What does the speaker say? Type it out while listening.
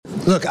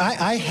Look,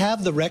 I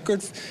have the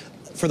record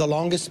for the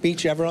longest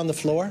speech ever on the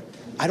floor.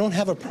 I don't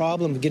have a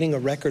problem getting a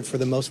record for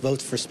the most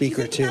votes for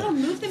speaker,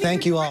 too.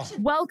 Thank you all.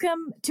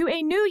 Welcome to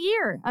a new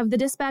year of the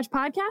Dispatch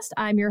Podcast.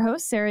 I'm your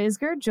host, Sarah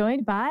Isgur,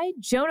 joined by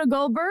Jonah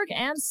Goldberg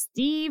and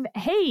Steve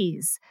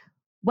Hayes.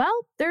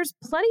 Well, there's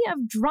plenty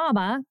of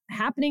drama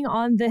happening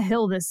on the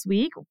Hill this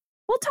week.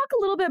 We'll talk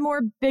a little bit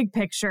more big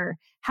picture,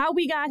 how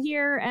we got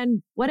here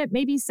and what it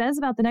maybe says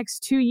about the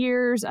next 2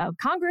 years of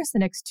Congress, the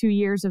next 2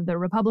 years of the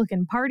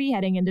Republican Party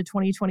heading into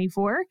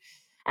 2024.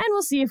 And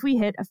we'll see if we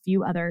hit a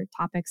few other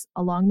topics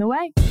along the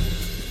way.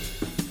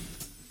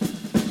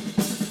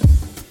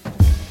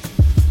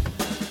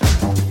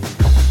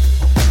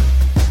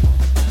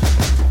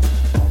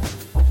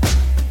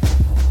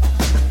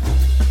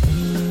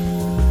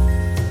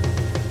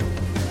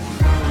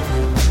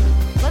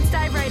 Let's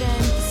dive right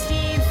in.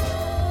 Steve,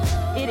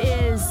 it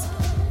is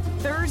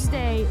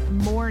Thursday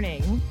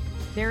morning.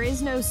 There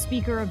is no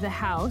Speaker of the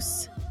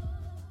House.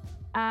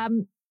 How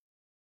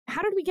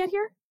did we get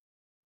here?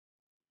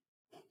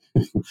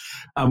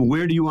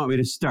 Where do you want me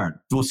to start?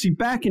 Well, see,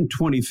 back in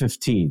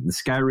 2015,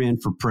 this guy ran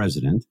for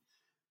president.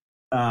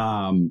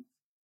 No,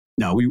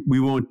 we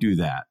won't do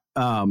that.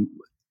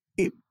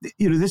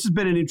 This has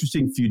been an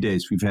interesting few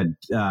days. We've had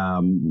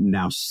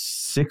now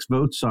 6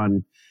 votes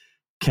on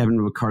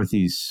Kevin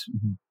McCarthy's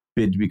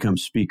bid to become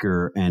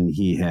speaker, and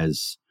he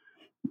has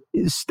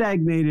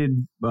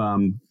stagnated,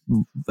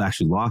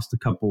 actually lost a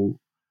couple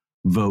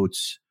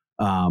votes.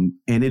 And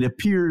it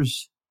appeared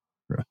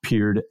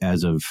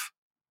as of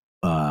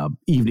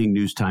evening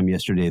news time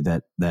yesterday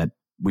that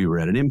we were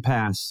at an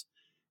impasse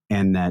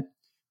and that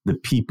the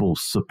people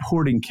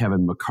supporting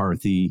Kevin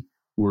McCarthy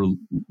were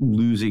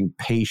losing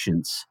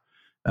patience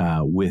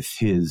with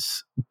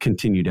his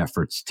continued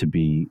efforts to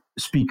be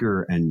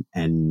speaker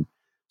and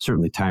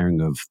certainly tiring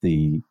of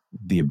the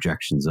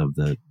objections of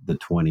the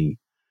 20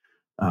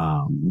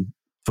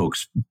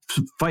 folks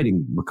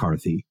fighting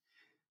McCarthy.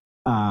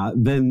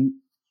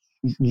 Then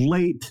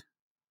late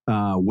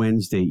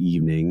Wednesday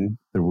evening,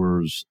 there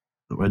was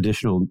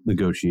additional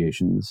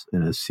negotiations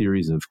and a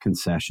series of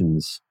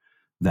concessions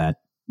that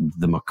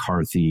the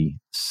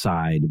McCarthy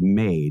side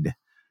made,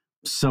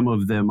 some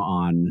of them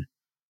on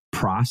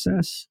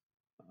process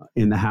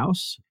in the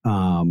House,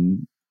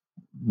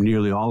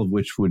 nearly all of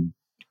which would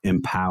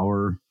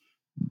empower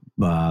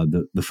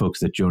the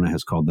folks that Jonah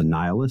has called the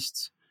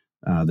nihilists,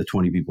 the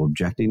 20 people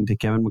objecting to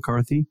Kevin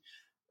McCarthy,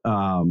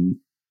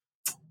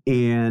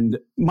 and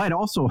might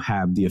also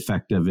have the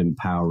effect of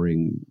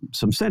empowering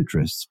some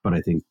centrists. But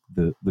I think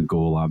the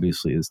goal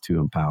obviously is to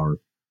empower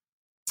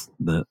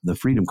the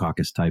Freedom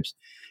Caucus types.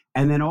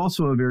 And then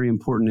also a very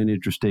important and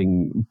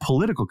interesting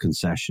political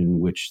concession,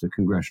 which the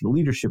Congressional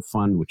Leadership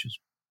Fund, which is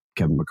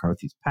Kevin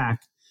McCarthy's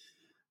PAC,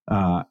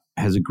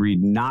 has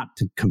agreed not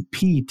to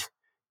compete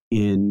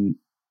in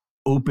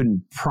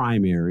open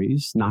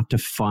primaries, not to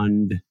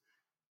fund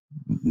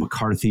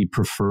McCarthy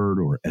preferred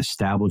or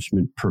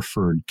establishment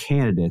preferred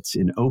candidates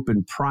in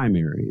open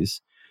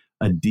primaries,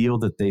 a deal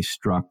that they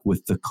struck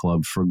with the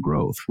Club for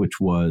Growth,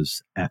 which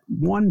was at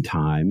one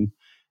time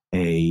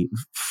a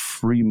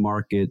free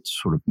market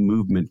sort of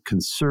movement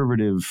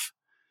conservative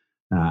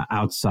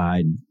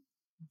outside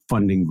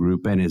funding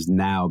group and has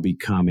now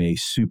become a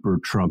super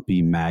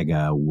Trumpy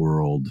MAGA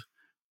world,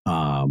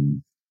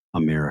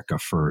 America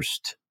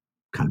First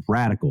kind of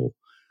radical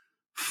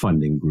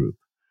funding group.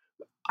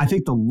 I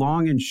think the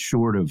long and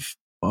short of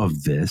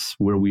this,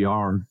 where we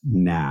are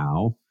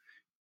now,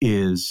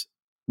 is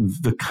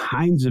the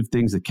kinds of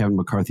things that Kevin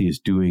McCarthy is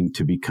doing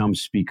to become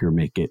speaker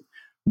make it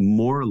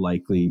more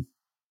likely,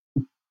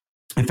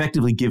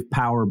 effectively give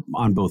power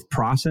on both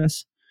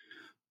process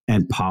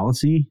and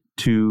policy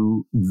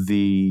to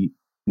the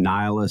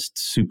nihilist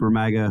super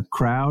MAGA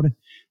crowd,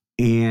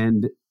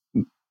 and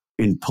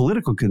in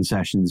political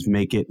concessions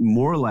make it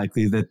more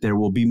likely that there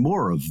will be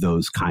more of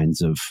those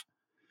kinds of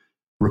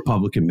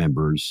Republican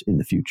members in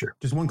the future.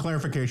 Just one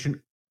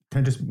clarification.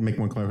 Can I just make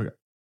one clarification?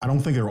 I don't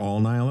think they're all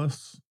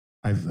nihilists.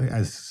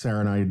 As Sarah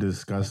and I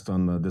discussed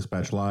on the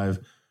Dispatch Live,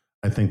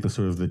 I think the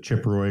sort of the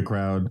Chip Roy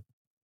crowd,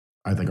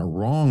 I think, are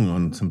wrong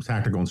on some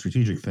tactical and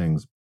strategic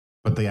things,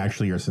 but they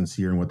actually are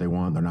sincere in what they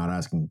want. They're not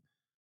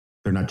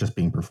just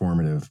being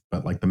performative,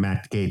 but like the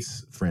Matt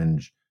Gaetz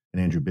fringe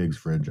and Andrew Biggs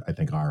fringe, I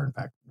think are in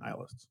fact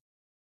nihilists.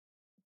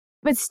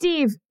 But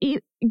Steve,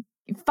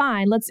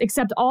 fine, let's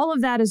accept all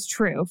of that is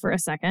true for a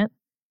second.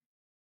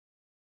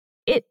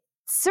 It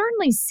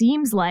certainly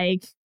seems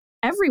like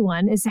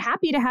everyone is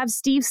happy to have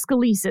Steve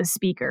Scalise as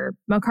speaker.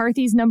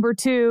 McCarthy's number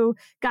 2,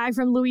 guy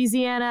from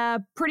Louisiana,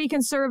 pretty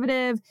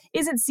conservative,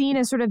 isn't seen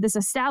as sort of this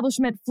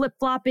establishment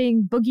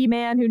flip-flopping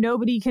boogeyman who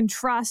nobody can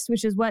trust,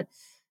 which is what,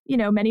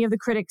 many of the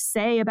critics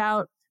say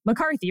about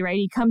McCarthy, right?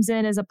 He comes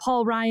in as a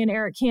Paul Ryan,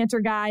 Eric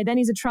Cantor guy, then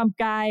he's a Trump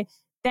guy,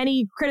 then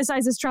he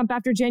criticizes Trump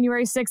after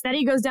January 6th, then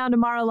he goes down to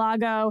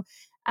Mar-a-Lago.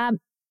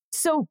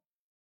 So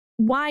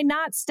why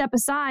not step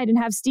aside and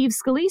have Steve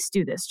Scalise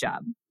do this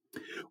job?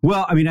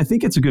 Well, I mean, I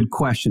think it's a good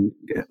question.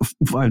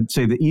 I'd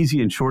say the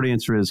easy and short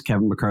answer is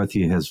Kevin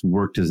McCarthy has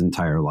worked his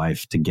entire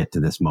life to get to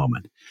this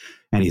moment,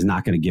 and he's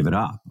not going to give it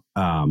up.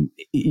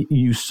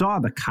 You saw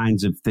the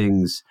kinds of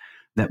things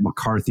that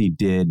McCarthy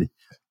did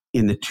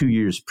in the 2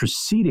 years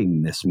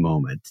preceding this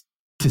moment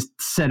to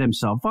set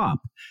himself up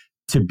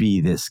to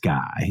be this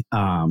guy.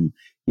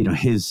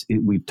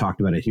 We've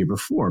talked about it here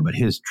before, but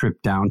his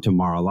trip down to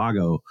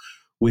Mar-a-Lago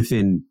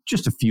within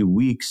just a few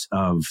weeks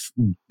of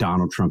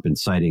Donald Trump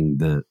inciting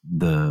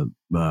the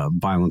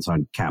violence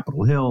on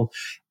Capitol Hill,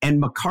 and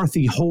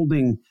McCarthy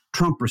holding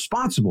Trump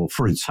responsible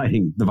for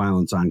inciting the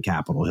violence on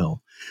Capitol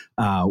Hill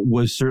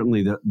was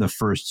certainly the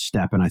first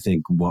step, and I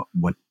think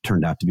what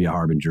turned out to be a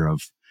harbinger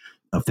of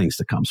things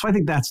to come. So I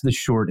think that's the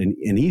short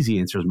and easy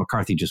answer is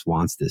McCarthy just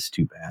wants this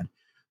too bad.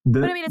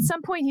 But I mean, at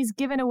some point, he's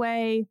given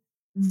away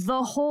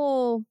the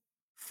whole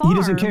farm. He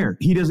doesn't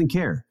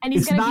care. And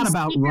he's going to be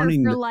about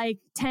running for like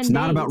 10 days. It's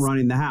not about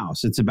running the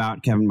House. It's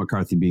about Kevin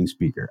McCarthy being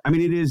Speaker. I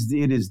mean, it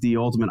is the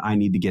ultimate I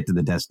need to get to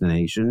the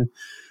destination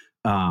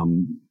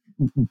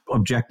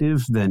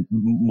objective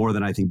more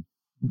than anything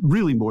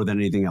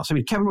else. I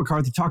mean, Kevin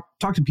McCarthy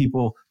talk to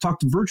people, talk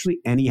to virtually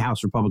any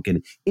House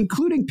Republican,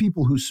 including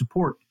people who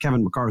support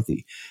Kevin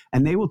McCarthy,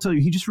 and they will tell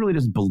you he just really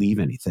doesn't believe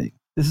anything.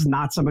 This is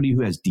not somebody who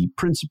has deep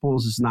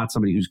principles. This is not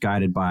somebody who's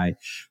guided by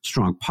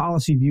strong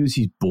policy views.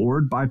 He's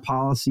bored by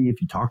policy.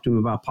 If you talk to him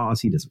about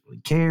policy, he doesn't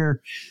really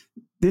care.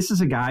 This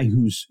is a guy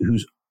who's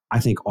I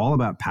think all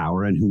about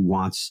power and who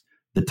wants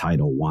the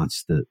title,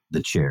 wants the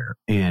chair.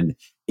 And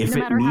if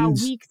no matter how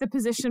weak the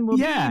position will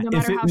be, no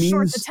matter how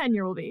short the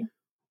tenure will be.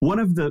 One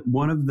of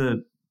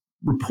the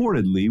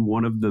reportedly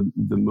one of the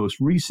most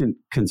recent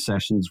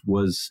concessions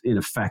was in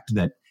effect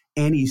that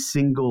any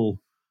single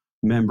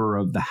member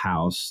of the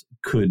House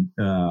could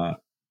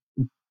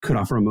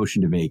offer a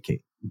motion to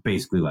vacate,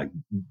 basically like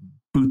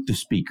boot the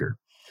Speaker.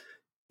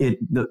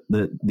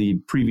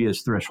 The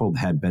previous threshold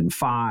had been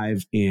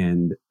 5,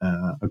 and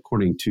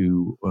according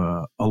to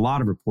a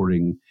lot of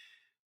reporting,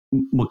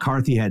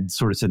 McCarthy had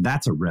sort of said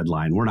that's a red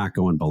line. We're not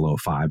going below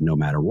 5, no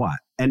matter what.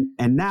 And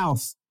now,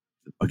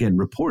 again,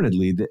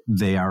 reportedly, that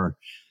they are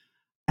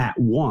at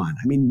 1.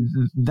 I mean,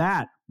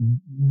 that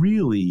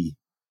really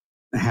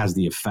has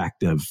the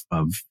effect of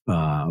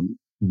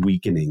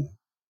weakening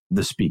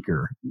the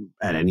Speaker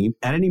at any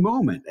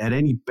moment. At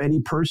any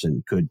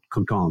person could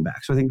call him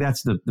back. So I think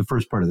that's the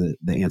first part of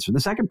the answer. The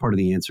second part of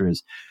the answer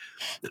is,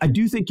 I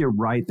do think you're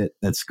right that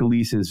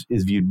Scalise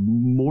is viewed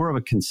more of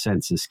a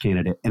consensus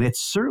candidate, and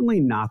it's certainly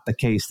not the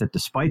case that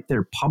despite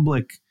their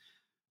public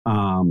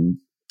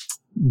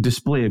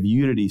display of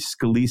unity,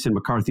 Scalise and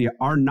McCarthy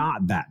are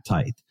not that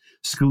tight.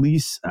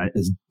 Scalise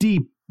is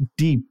deep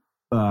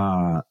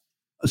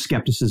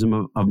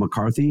skepticism of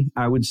McCarthy,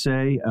 I would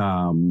say,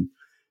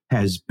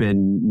 has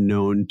been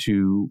known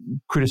to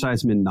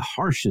criticize him in the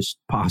harshest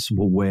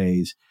possible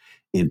ways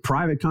in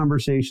private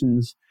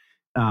conversations.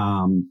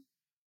 And,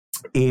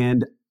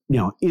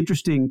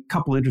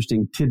 couple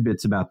interesting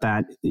tidbits about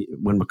that.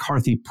 When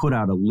McCarthy put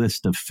out a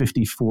list of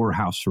 54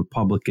 House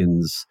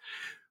Republicans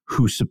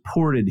who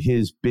supported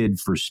his bid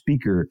for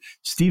Speaker,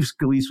 Steve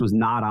Scalise was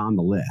not on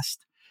the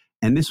list.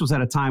 And this was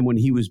at a time when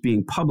he was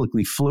being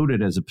publicly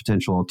floated as a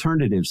potential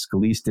alternative.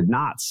 Scalise did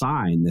not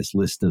sign this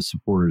list of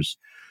supporters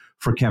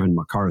for Kevin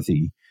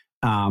McCarthy.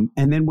 And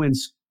then when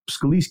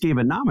Scalise gave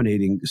a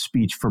nominating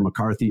speech for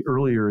McCarthy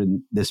earlier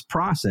in this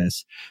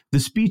process, the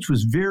speech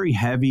was very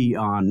heavy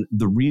on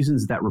the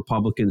reasons that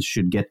Republicans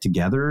should get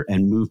together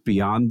and move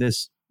beyond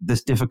this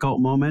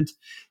difficult moment,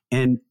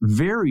 and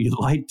very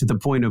light to the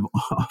point of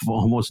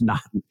almost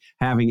not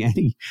having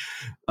any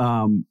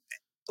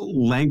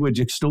language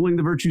extolling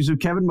the virtues of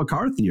Kevin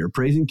McCarthy or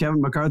praising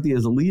Kevin McCarthy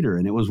as a leader.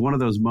 And it was one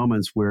of those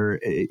moments where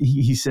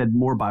he said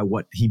more by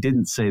what he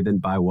didn't say than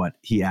by what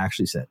he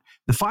actually said.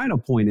 The final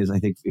point is, I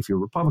think if you're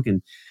a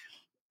Republican,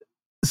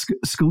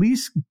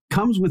 Scalise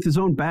comes with his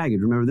own baggage.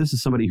 Remember, this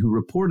is somebody who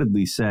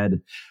reportedly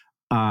said,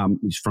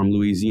 he's from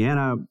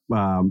Louisiana,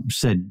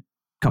 said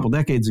a couple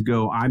decades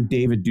ago, I'm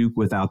David Duke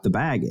without the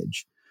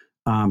baggage.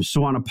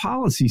 So on a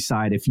policy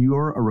side, if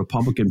you're a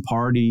Republican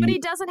Party, but he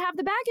doesn't have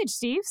the baggage,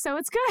 Steve, so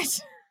it's good.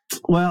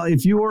 Well,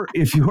 if you're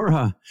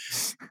a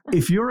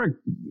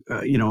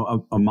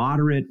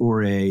moderate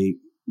or a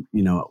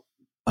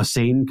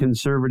sane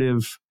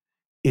conservative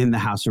in the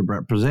House of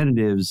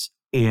Representatives,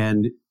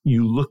 and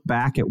you look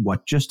back at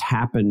what just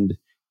happened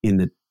in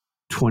the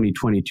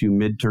 2022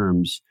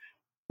 midterms,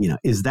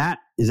 is that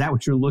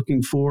what you're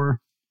looking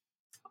for?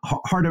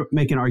 Hard to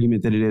make an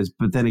argument that it is,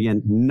 but then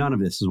again, none of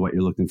this is what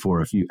you're looking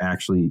for if you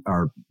actually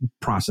are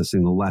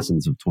processing the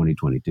lessons of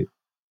 2022.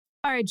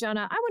 All right,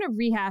 Jonah, I want to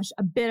rehash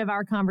a bit of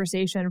our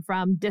conversation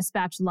from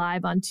Dispatch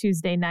Live on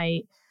Tuesday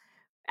night.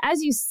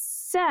 As you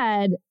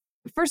said,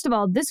 first of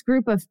all, this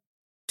group of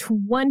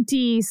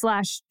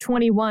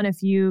 20/21,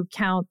 if you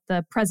count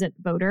the present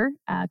voter,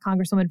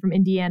 Congresswoman from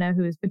Indiana,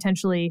 who is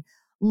potentially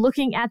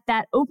looking at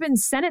that open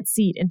Senate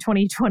seat in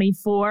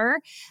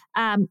 2024,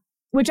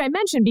 which I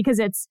mentioned because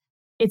it's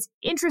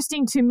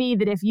interesting to me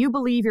that if you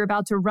believe you're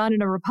about to run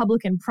in a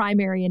Republican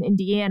primary in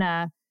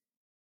Indiana,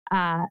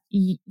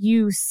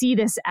 you see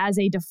this as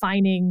a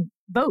defining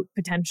vote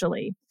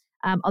potentially.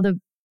 Although,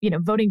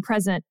 voting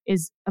present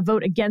is a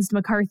vote against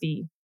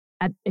McCarthy.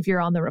 if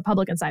you're on the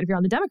Republican side. If you're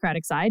on the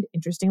Democratic side,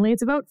 interestingly,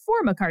 it's a vote for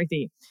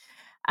McCarthy.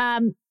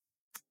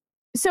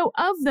 So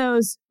of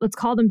those, let's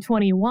call them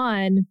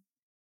 21,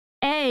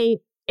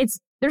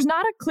 there's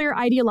not a clear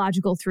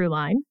ideological through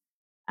line.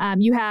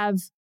 You have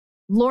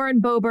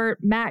Lauren Boebert,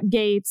 Matt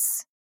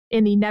Gaetz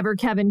in the Never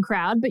Kevin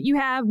crowd, but you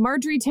have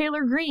Marjorie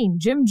Taylor Greene,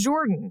 Jim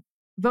Jordan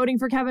voting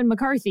for Kevin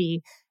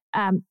McCarthy.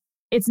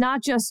 It's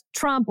not just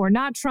Trump or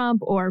not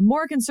Trump or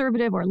more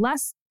conservative or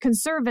less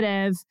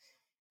conservative.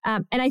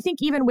 And I think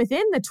even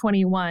within the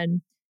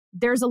 21,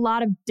 there's a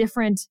lot of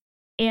different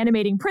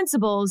animating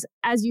principles.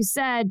 As you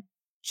said,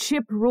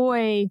 Chip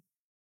Roy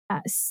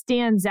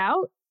stands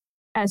out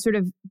as sort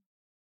of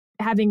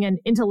having an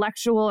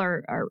intellectual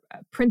or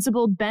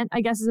principled bent,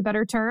 I guess is a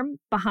better term,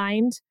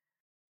 behind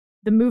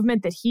the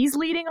movement that he's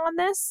leading on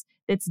this.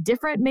 That's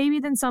different maybe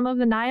than some of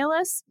the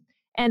nihilists.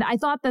 And I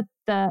thought that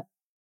the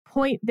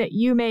point that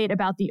you made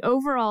about the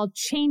overall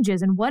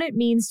changes and what it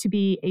means to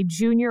be a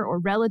junior or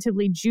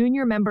relatively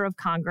junior member of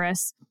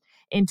Congress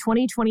in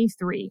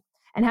 2023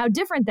 and how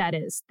different that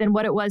is than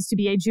what it was to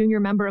be a junior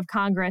member of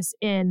Congress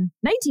in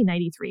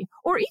 1993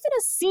 or even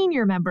a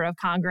senior member of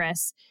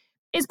Congress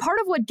is part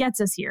of what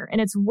gets us here.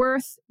 And it's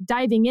worth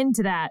diving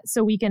into that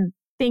so we can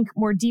think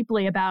more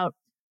deeply about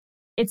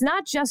it's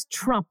not just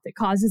Trump that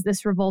causes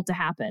this revolt to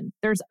happen.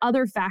 There's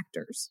other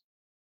factors.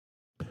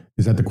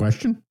 Is that the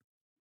question?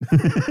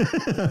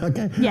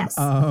 Okay. Yes.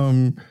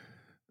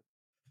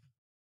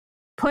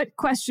 Put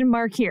question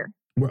mark here.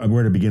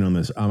 Where to begin on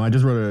this? I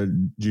just wrote a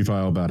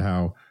G-file about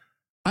how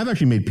I've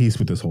actually made peace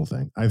with this whole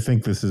thing. I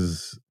think this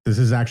is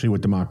actually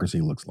what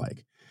democracy looks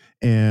like.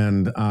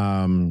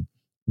 And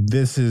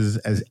this is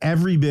as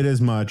every bit as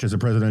much as a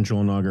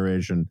presidential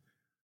inauguration,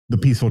 the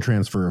peaceful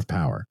transfer of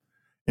power.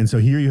 And so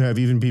here you have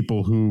even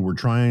people who were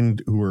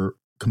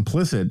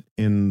complicit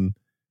in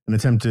an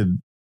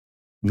attempted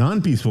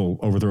non-peaceful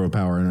overthrow of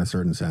power in a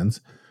certain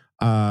sense,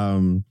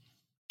 obeying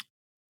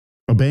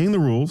the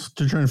rules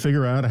to try and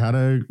figure out how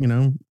to,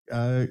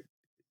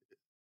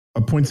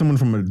 appoint someone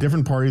from a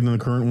different party than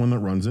the current one that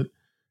runs it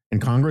in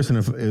Congress. And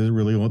if is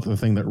really the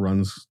thing that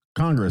runs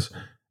Congress,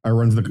 is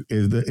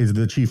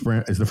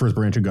the first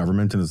branch of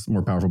government and is the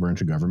more powerful branch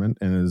of government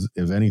and is,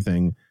 if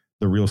anything,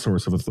 the real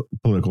source of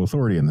political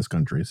authority in this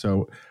country.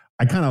 So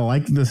I kind of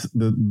like this,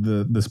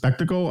 the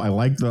spectacle. I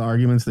like the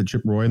arguments that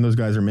Chip Roy and those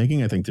guys are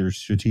making. I think they're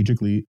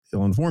strategically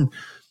ill-informed.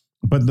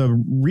 But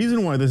the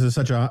reason why this is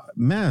such a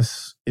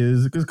mess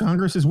is because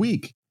Congress is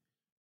weak.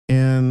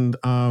 And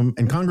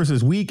Congress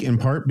is weak in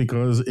part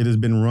because it has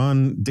been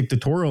run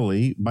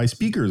dictatorially by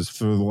speakers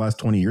for the last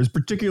 20 years,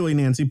 particularly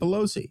Nancy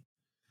Pelosi.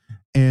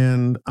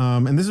 And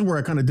this is where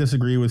I kind of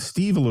disagree with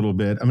Steve a little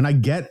bit. I mean, I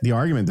get the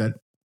argument that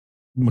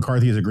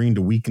McCarthy is agreeing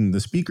to weaken the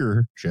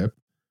speakership.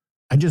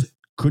 I just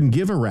couldn't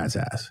give a rat's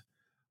ass.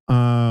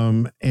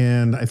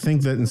 And I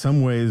think that in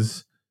some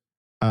ways,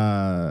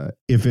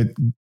 if it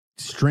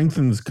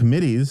strengthens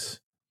committees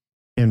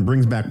and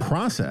brings back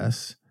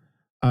process,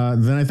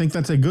 then I think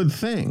that's a good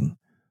thing.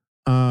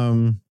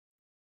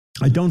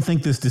 I don't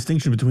think this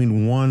distinction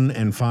between 1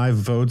 and 5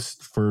 votes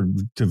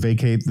to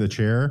vacate the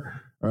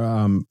chair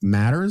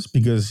matters,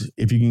 because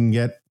if you can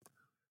get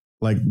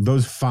like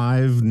those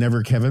 5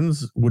 Never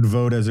Kevins would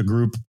vote as a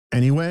group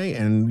anyway,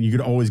 and you could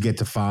always get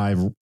to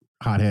 5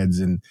 hotheads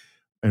and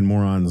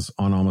morons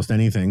on almost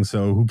anything.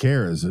 So who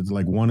cares? It's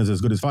like 1 is as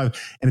good as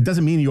 5, and it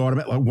doesn't mean you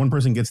automatically one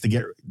person gets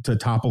to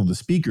topple the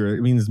speaker.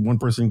 It means one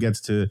person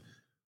gets to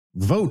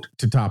vote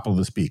to topple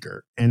the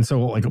speaker. And so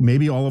like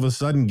maybe all of a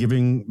sudden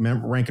giving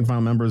rank and file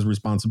members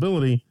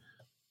responsibility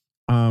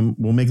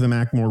will make them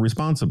act more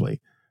responsibly.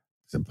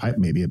 It's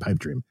maybe a pipe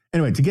dream.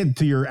 Anyway, to get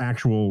to your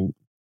actual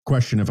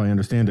question, if I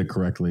understand it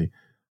correctly,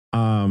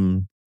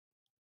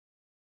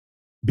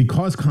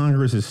 because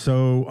Congress is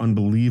so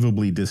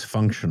unbelievably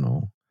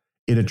dysfunctional,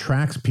 it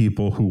attracts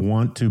people who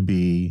want to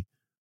be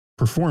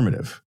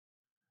performative.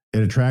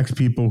 It attracts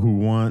people who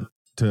want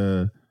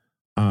to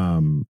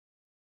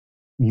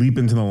leap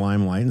into the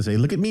limelight and say,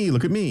 look at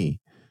me.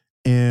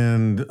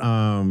 And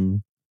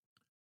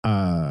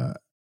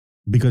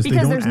because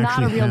there's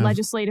not a real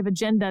legislative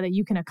agenda that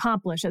you can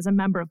accomplish as a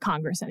member of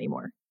Congress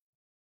anymore.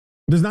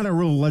 There's not a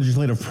real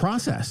legislative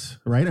process,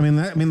 right? I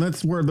mean,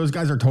 that's where those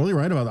guys are totally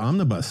right about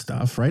omnibus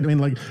stuff, right? I mean,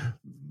 like,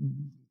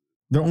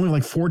 there are only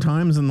like 4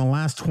 times in the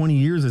last 20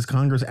 years has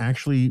Congress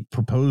actually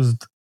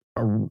proposed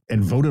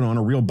and voted on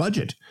a real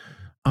budget.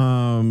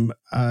 There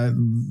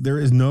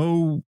is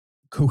no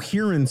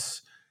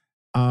coherence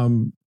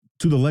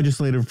to the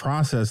legislative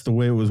process the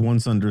way it was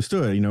once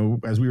understood. You know,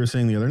 as we were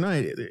saying the other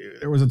night,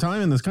 there was a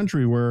time in this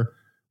country where,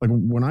 like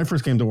when I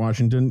first came to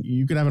Washington,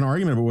 you could have an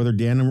argument about whether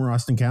Dan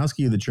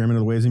Rostenkowski, the chairman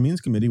of the Ways and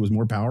Means Committee, was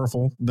more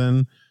powerful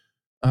than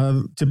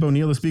Tip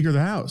O'Neill, the Speaker of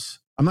the House.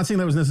 I'm not saying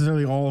that was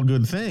necessarily all a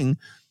good thing,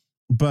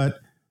 but,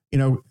 you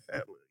know,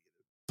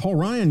 Paul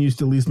Ryan used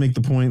to at least make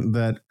the point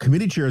that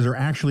committee chairs are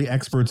actually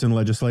experts in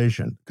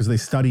legislation because they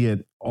study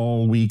it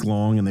all week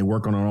long and they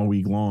work on it all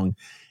week long.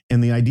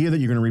 And the idea that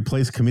you're going to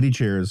replace committee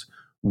chairs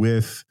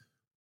with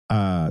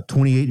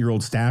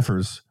 28-year-old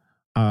staffers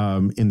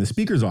in the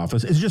speaker's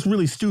office is just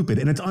really stupid,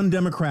 and it's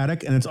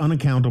undemocratic, and it's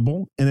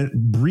unaccountable, and it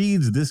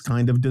breeds this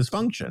kind of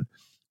dysfunction.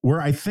 Where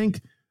I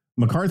think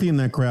McCarthy and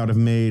that crowd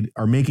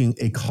are making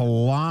a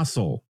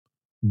colossal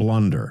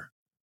blunder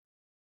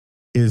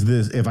is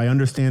this, if I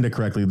understand it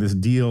correctly, this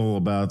deal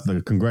about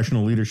the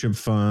Congressional Leadership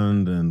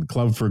Fund and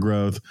Club for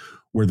Growth,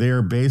 where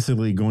they're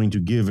basically going to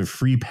give a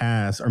free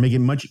pass or make it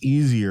much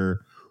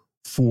easier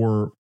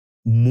for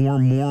more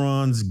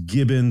morons,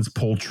 gibbons,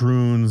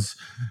 poltroons,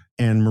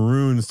 and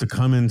maroons to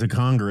come into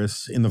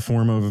Congress in the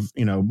form of,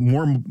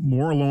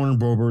 more Lauren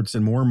Boeberts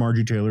and more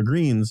Marjorie Taylor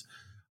Greenes,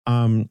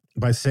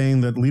 by saying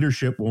that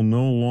leadership will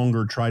no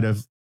longer try to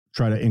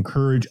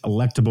encourage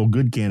electable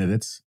good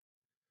candidates.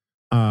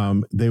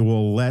 They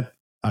will let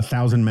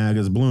 1,000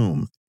 MAGAs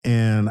bloom.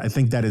 And I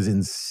think that is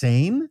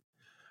insane.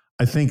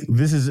 I think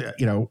this is,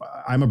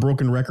 I'm a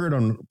broken record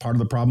on part of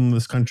the problem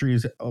this country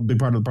is, a big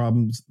part of the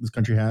problems this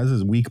country has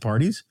is weak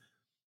parties.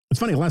 It's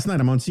funny, last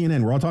night I'm on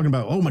CNN, we're all talking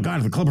about, oh my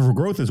God, the Club for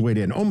Growth has weighed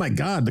in. Oh my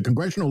God, the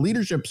Congressional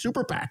Leadership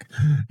Super PAC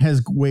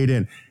has weighed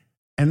in.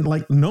 And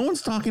no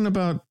one's talking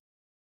about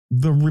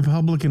the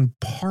Republican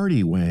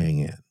Party weighing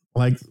in.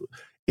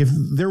 If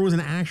there was an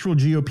actual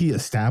GOP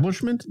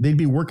establishment, they'd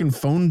be working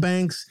phone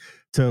banks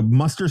to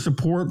muster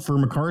support for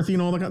McCarthy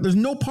and all that. There's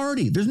no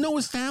party. There's no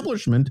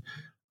establishment.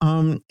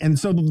 And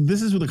so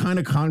this is the kind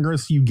of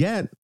Congress you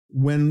get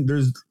when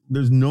there's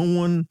no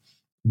one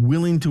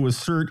willing to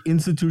assert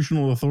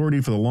institutional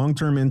authority for the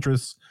long-term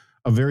interests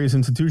of various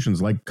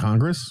institutions like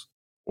Congress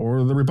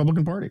or the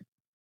Republican Party.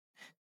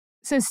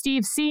 So,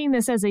 Steve, seeing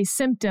this as a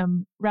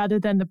symptom rather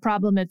than the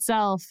problem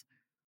itself,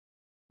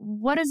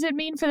 what does it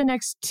mean for the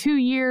next 2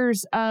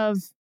 years of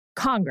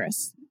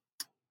Congress?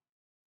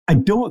 I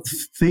don't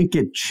think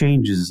it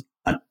changes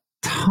a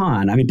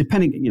ton. I mean,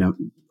 depending,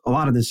 a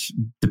lot of this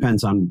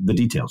depends on the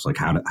details, like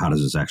how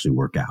does this actually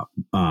work out?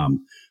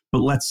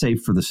 But let's say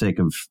for the sake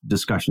of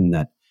discussion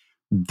that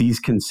these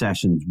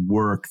concessions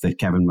work, that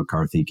Kevin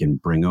McCarthy can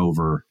bring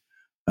over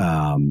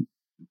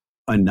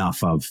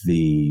enough of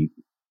the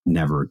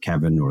never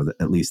Kevin, or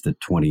at least the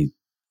 20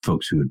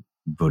 folks who had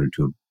voted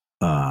to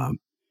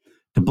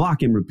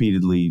block him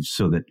repeatedly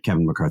so that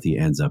Kevin McCarthy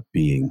ends up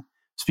being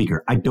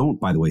Speaker. I don't,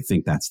 by the way,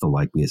 think that's the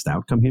likeliest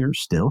outcome here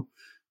still.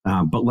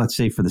 But let's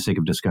say for the sake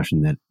of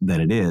discussion that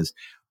it is.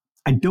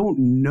 I don't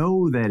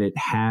know that it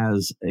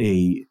has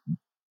that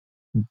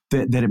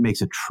it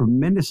makes a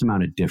tremendous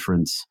amount of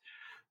difference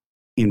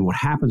in what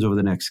happens over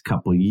the next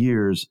couple of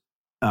years,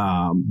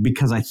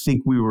 because I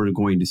think we were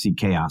going to see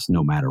chaos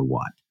no matter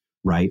what,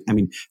 right? I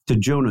mean, to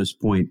Jonah's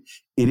point,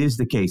 it is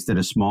the case that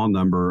a small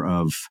number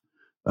of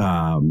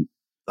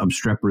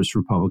obstreperous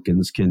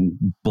Republicans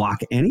can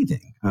block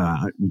anything,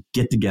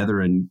 get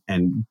together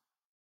and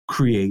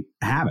create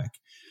havoc.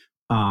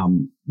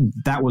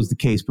 That was the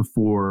case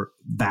before.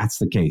 That's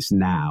the case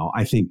now.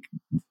 I think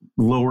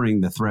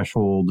lowering the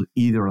threshold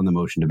either on the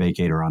motion to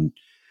vacate or on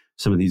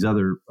some of these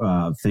other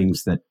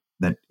things that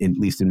at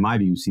least in my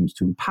view seems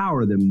to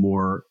empower them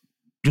more,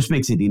 just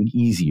makes it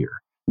easier,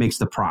 makes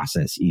the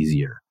process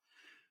easier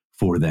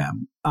for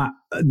them.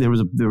 There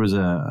was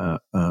a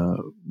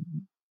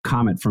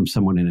comment from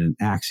someone in an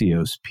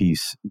Axios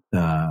piece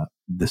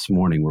this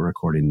morning. We're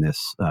recording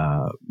this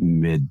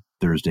mid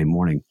Thursday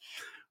morning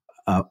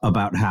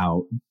about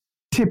how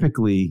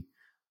typically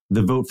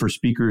the vote for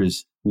Speaker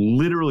is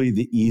literally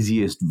the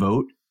easiest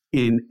vote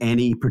in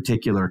any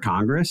particular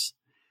Congress.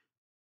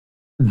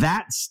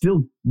 That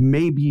still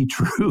may be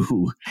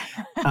true.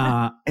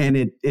 And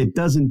it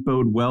doesn't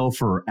bode well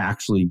for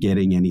actually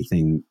getting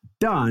anything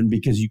done,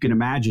 because you can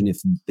imagine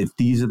if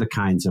these are the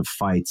kinds of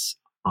fights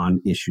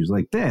on issues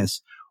like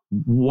this,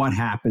 what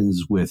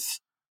happens with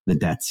the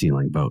debt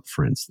ceiling vote,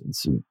 for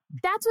instance.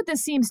 That's what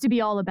this seems to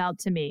be all about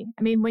to me.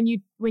 I mean, when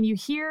you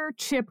hear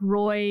Chip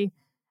Roy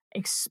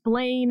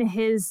explain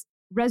his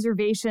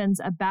reservations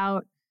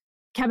about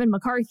Kevin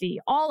McCarthy,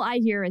 all I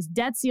hear is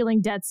debt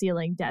ceiling, debt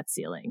ceiling, debt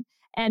ceiling.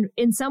 And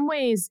in some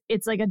ways,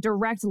 it's like a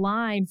direct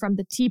line from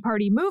the Tea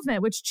Party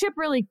movement, which Chip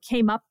really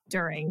came up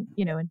during,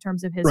 in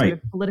terms of his sort of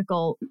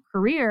political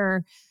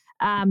career.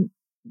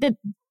 That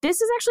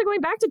this is actually going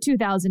back to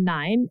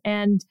 2009.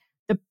 And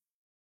the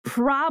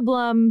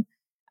problem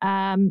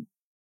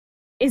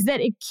is that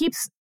it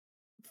keeps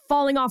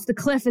falling off the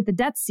cliff at the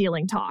debt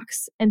ceiling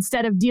talks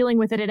instead of dealing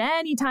with it at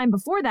any time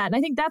before that. And I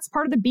think that's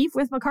part of the beef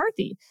with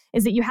McCarthy,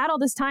 is that you had all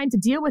this time to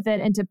deal with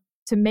it and to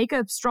make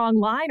a strong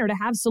line or to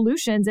have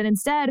solutions. And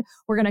instead,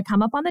 we're going to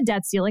come up on the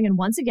debt ceiling. And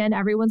once again,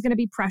 everyone's going to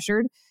be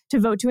pressured to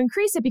vote to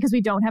increase it because we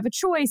don't have a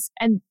choice.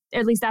 And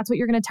at least that's what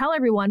you're going to tell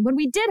everyone, when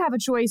we did have a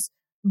choice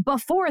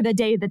before the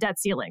day the debt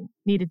ceiling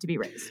needed to be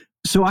raised.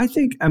 So I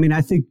think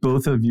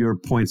both of your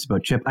points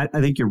about Chip, I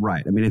think you're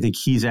right. I mean, I think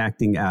he's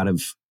acting out of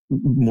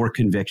more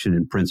conviction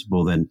and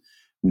principle than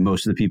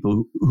most of the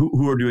people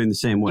who are doing the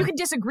same way. You can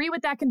disagree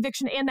with that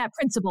conviction and that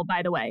principle,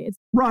 by the way.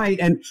 Right.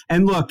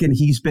 And look, and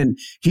he's been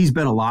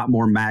a lot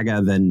more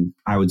MAGA than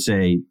I would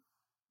say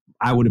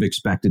I would have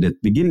expected at the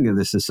beginning of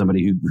this, as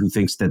somebody who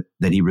thinks that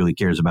he really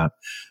cares about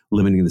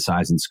limiting the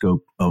size and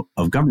scope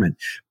of government.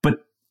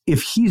 But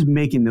if he's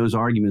making those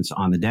arguments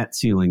on the debt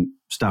ceiling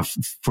stuff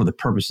for the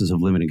purposes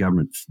of limiting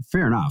government,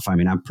 fair enough. I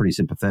mean, I'm pretty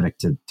sympathetic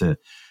to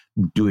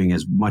doing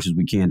as much as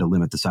we can to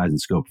limit the size and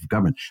scope of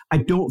government. I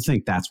don't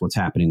think that's what's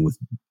happening with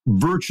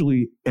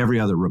virtually every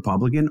other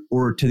Republican,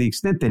 or to the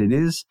extent that it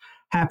is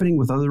happening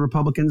with other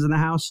Republicans in the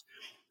House.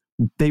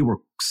 They were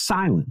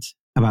silent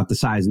about the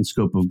size and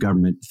scope of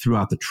government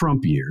throughout the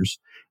Trump years.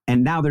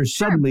 And now they're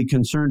suddenly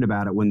concerned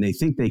about it when they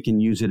think they can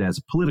use it as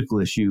a political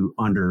issue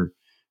under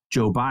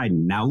Joe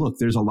Biden. Now, look,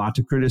 there's a lot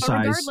to criticize.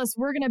 But regardless,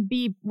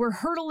 we're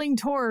hurtling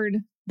toward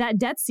that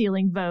debt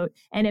ceiling vote.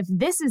 And if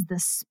this is the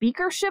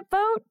speakership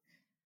vote,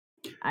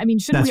 I mean,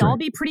 shouldn't we all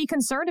be pretty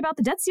concerned about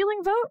the debt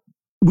ceiling vote?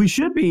 We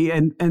should be.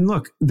 And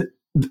look, the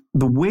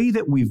way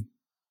that we've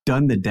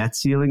done the debt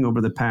ceiling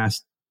over the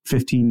past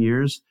 15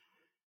 years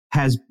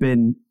has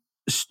been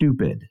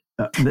stupid.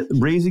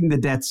 Raising the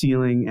debt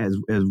ceiling, as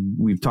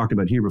we've talked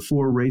about here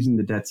before, raising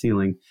the debt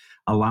ceiling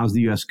allows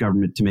the U.S.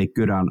 government to make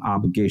good on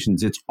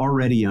obligations it's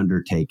already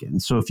undertaken.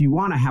 So if you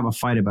want to have a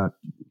fight about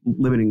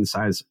limiting the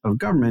size of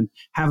government,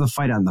 have the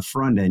fight on the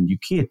front end. You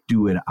can't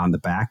do it on the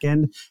back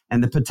end.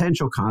 And the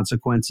potential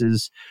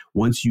consequences,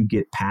 once you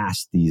get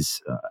past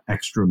these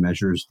extra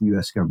measures the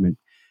U.S. government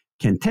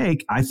can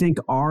take, I think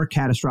are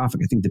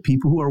catastrophic. I think the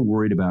people who are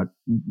worried about,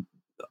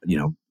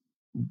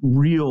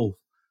 real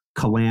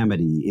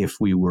calamity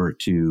if we were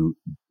to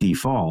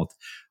default,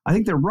 I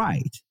think they're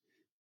right.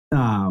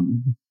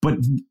 But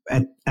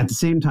at the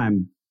same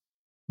time,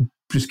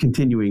 just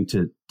continuing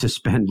to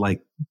spend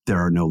like there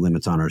are no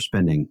limits on our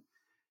spending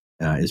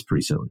is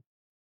pretty silly.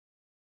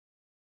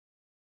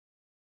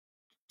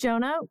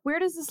 Jonah, where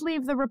does this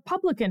leave the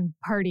Republican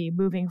Party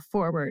moving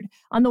forward?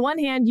 On the one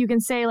hand, you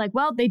can say like,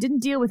 well, they didn't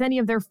deal with any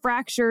of their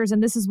fractures.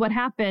 And this is what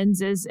happens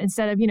is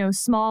instead of,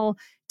 small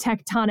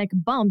tectonic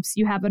bumps,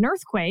 you have an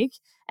earthquake.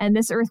 And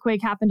this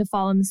earthquake happened to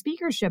fall in the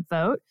speakership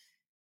vote.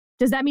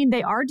 Does that mean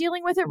they are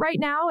dealing with it right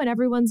now and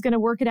everyone's going to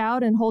work it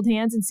out and hold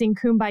hands and sing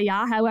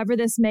Kumbaya, however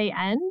this may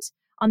end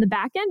on the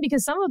back end?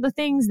 Because some of the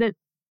things that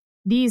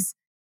these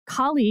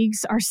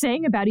colleagues are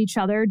saying about each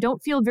other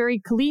don't feel very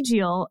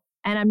collegial.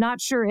 And I'm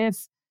not sure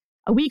if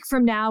a week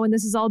from now, when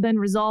this has all been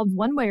resolved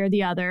one way or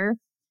the other,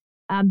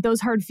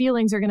 those hard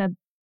feelings are going to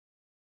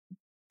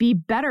be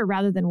better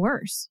rather than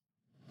worse.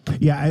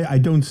 Yeah, I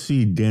don't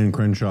see Dan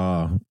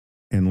Crenshaw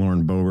and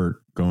Lauren Boebert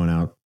going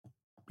out,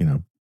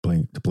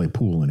 to play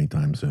pool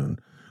anytime soon.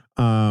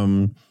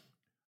 First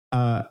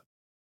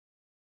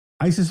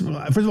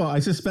of all, I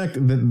suspect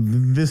that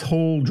this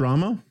whole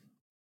drama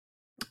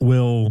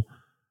will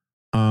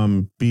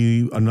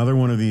be another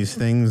one of these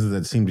things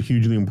that seemed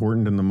hugely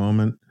important in the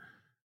moment.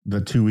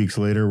 That 2 weeks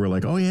later, we're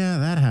like, oh yeah,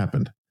 that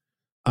happened.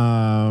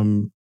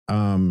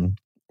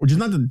 Which is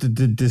not to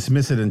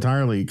dismiss it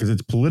entirely because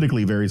it's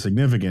politically very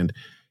significant.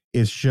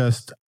 It's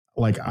just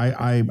like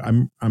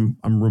I'm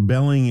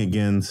rebelling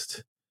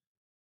against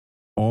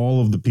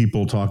all of the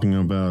people talking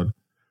about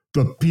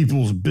the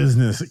people's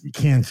business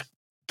can't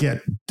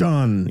get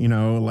done.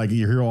 Like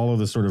you hear all of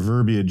this sort of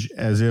verbiage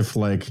as if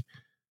like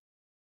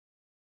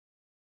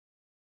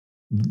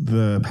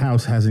the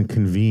House hasn't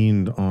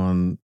convened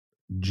on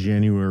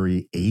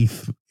January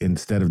 8th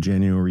instead of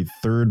January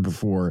 3rd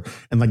before.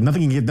 And like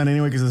nothing can get done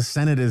anyway because the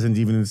Senate isn't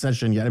even in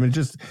session yet. I mean,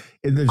 there's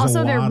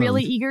also, they're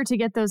really eager to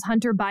get those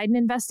Hunter Biden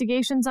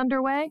investigations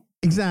underway.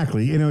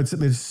 Exactly.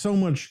 There's so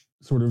much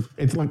sort of,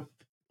 it's like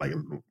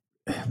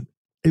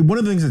one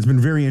of the things that's been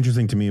very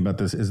interesting to me about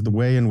this is the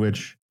way in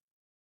which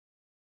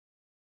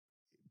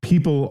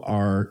people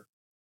are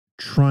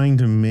trying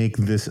to make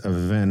this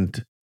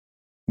event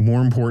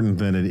more important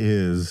than it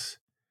is,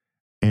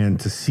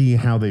 and to see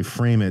how they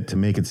frame it to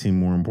make it seem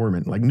more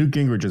important. Like Newt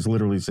Gingrich has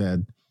literally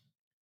said,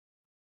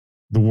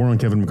 the war on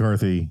Kevin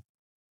McCarthy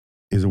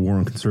is a war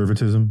on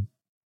conservatism,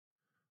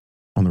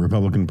 on the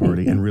Republican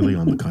Party, and really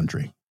on the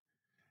country.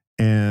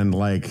 And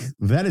like,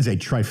 that is a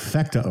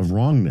trifecta of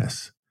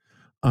wrongness.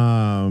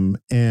 Anyway,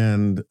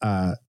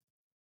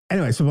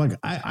 so like,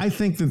 I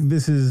think that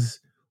this is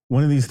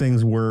one of these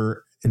things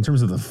where in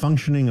terms of the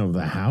functioning of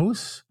the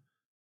House,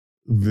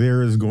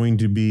 there's probably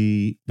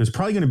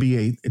going to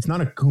be it's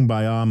not a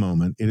Kumbaya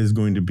moment. It is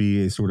going to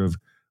be a sort of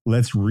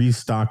let's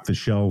restock the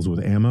shelves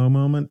with ammo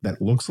moment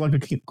that looks like a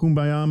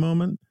Kumbaya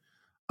moment,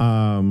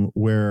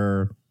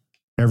 where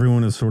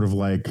everyone is sort of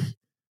like,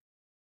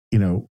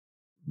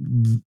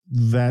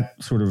 that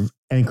sort of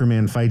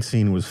Anchorman fight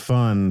scene was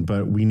fun,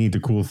 but we need to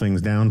cool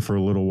things down for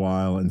a little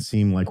while and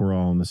seem like we're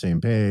all on the same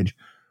page.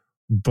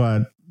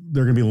 But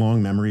there are going to be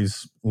long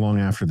memories long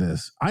after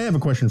this. I have a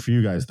question for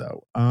you guys,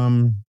 though.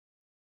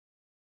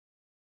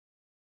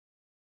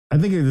 I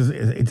think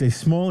it's a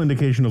small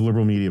indication of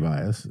liberal media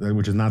bias,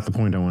 which is not the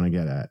point I want to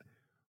get at.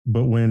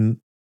 But whenever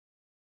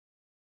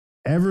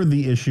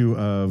the issue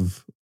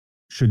of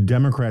should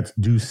Democrats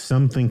do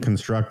something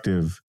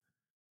constructive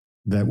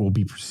that will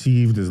be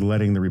perceived as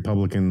letting the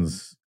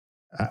Republicans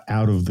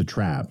out of the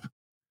trap,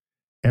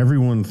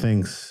 everyone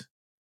thinks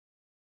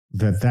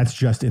that that's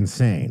just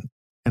insane.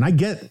 And I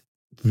get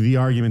the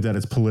argument that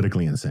it's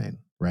politically insane,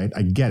 right?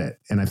 I get it.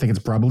 And I think it's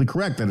probably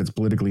correct that it's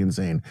politically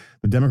insane.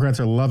 The Democrats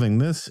are loving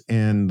this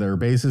and their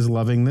base is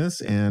loving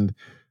this and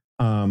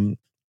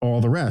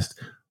all the rest.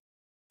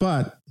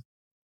 But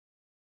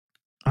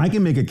I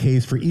can make a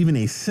case for even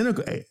a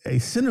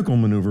cynical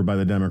maneuver by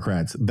the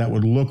Democrats that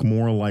would look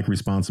more like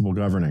responsible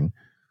governing,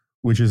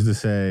 which is to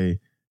say,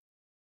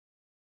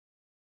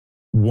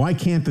 why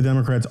can't the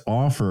Democrats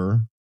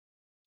offer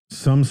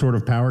some sort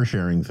of power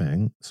sharing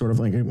thing? Sort of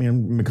like, I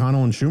mean,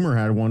 McConnell and Schumer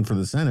had one for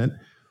the Senate,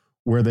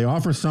 where they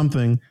offer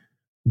something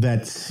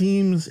that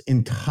seems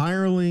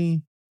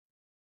entirely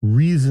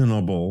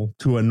reasonable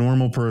to a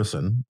normal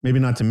person, maybe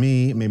not to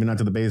me, maybe not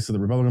to the base of the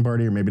Republican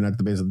Party, or maybe not to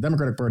the base of the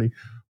Democratic Party,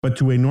 but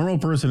to a normal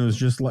person who's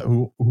just like,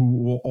 who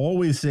will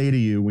always say to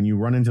you when you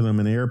run into them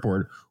in the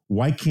airport,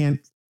 why can't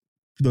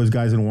those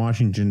guys in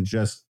Washington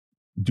just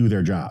do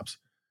their jobs?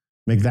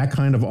 Make that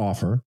kind of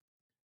offer,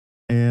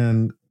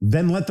 and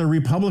then let the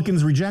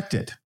Republicans reject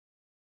it,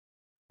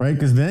 right?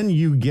 Because then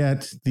you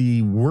get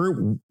the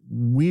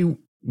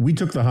we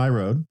took the high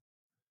road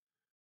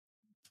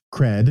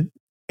cred,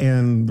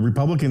 and the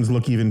Republicans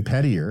look even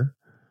pettier.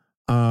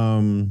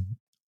 And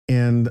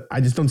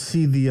I just don't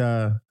see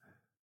the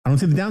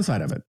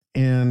downside of it.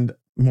 And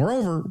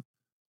moreover,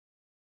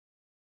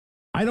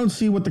 I don't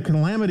see what the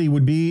calamity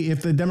would be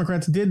if the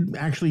Democrats did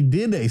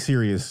a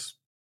serious,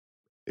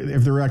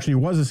 if there actually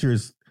was a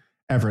serious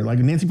effort. Like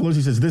Nancy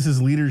Pelosi says, this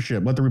is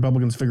leadership. Let the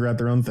Republicans figure out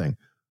their own thing.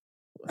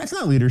 That's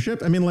not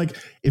leadership. I mean, like,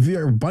 if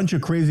a bunch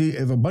of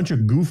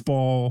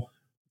goofball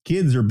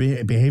kids are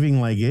behaving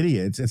like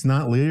idiots, it's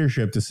not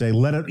leadership to say,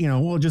 let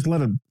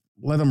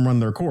them run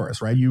their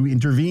course, right? You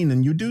intervene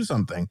and you do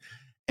something.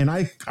 And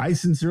I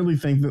sincerely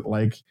think that,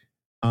 like,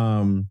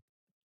 I'm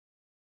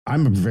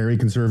a very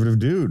conservative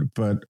dude,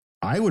 but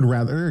I would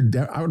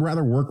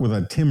rather work with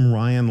a Tim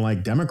Ryan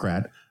like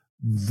Democrat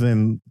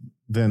than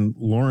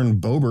Lauren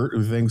Boebert,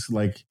 who thinks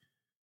like,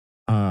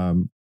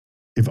 who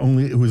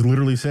has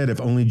literally said, if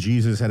only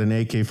Jesus had an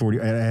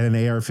AK-40, had an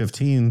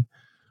AR-15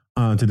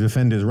 to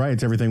defend his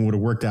rights, everything would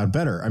have worked out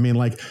better. I mean,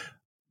 like,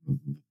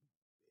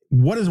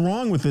 what is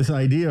wrong with this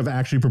idea of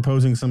actually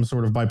proposing some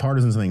sort of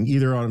bipartisan thing,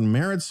 either on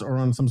merits or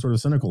on some sort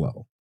of cynical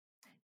level?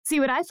 See,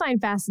 what I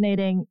find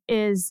fascinating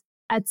is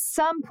at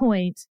some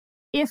point,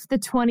 if the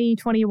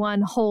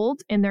 2021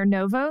 hold in their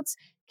no votes,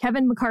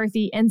 Kevin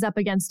McCarthy ends up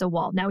against a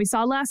wall. Now, we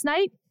saw last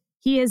night,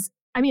 I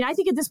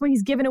think at this point,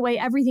 he's given away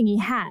everything he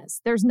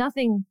has. There's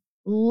nothing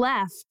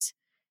left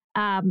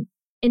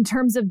in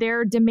terms of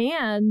their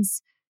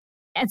demands.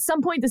 At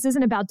some point, this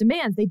isn't about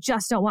demands. They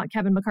just don't want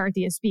Kevin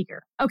McCarthy as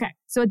speaker. Okay,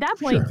 so at that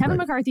point, sure, Kevin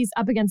McCarthy's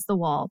up against the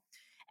wall.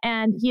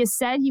 And he has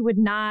said he would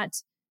not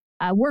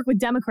work with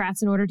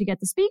Democrats in order to get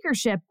the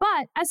speakership.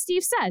 But as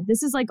Steve said,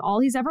 this is like all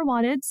he's ever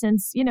wanted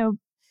since,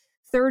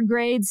 third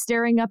grade,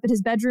 staring up at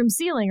his bedroom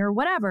ceiling or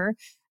whatever.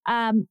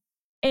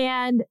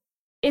 And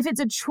if it's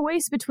a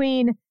choice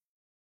between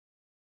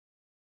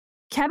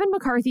Kevin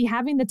McCarthy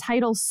having the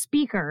title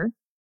speaker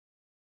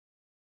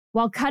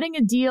while cutting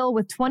a deal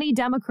with 20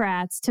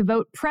 Democrats to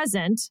vote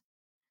present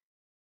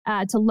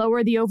to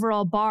lower the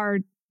overall bar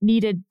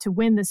needed to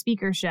win the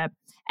speakership.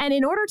 And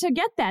in order to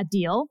get that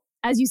deal,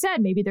 as you said,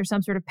 maybe there's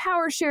some sort of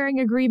power sharing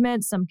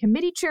agreement, some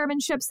committee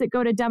chairmanships that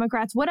go to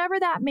Democrats, whatever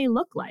that may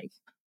look like.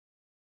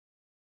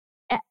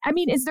 I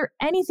mean, is there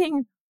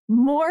anything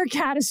more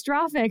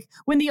catastrophic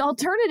when the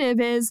alternative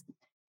is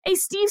a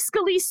Steve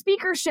Scalise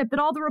speakership that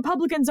all the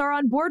Republicans are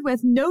on board with,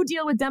 no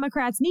deal with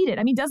Democrats needed?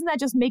 I mean, doesn't that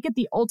just make it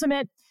the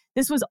ultimate?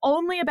 This was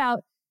only about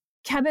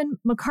Kevin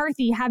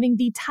McCarthy having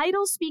the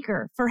title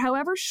speaker for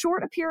however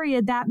short a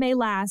period that may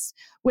last,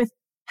 with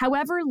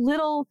however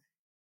little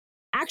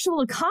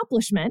actual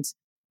accomplishment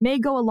may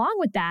go along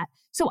with that.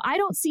 So I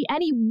don't see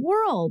any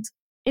world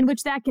in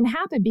which that can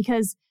happen,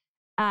 because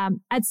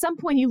at some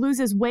point he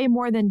loses way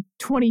more than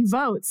 20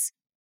 votes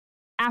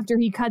after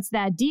he cuts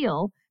that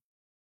deal,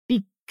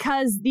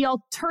 because the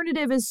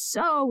alternative is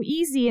so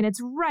easy and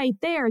it's right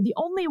there. The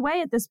only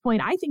way at this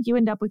point I think you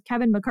end up with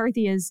Kevin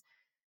McCarthy as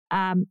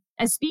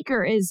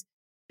speaker is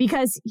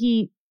because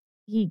he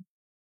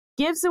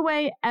gives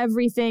away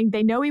everything.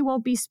 They know he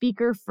won't be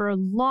speaker for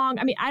long.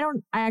 I mean, I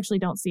actually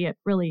don't see it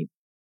really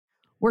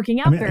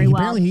working out very well.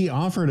 Apparently he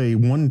offered a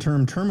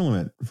one-term term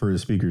limit for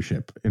his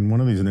speakership in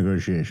one of these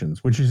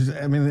negotiations, which is,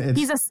 I mean,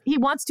 he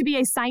wants to be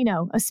a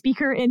sino, a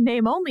speaker in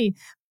name only.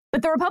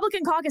 But the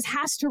Republican caucus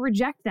has to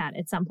reject that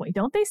at some point,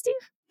 don't they, Steve?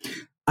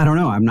 I don't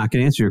know. I'm not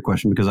going to answer your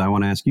question because I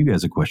want to ask you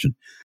guys a question.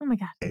 Oh, my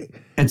God.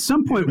 At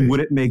some point, would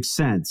it make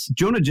sense?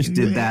 Jonah just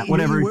did that.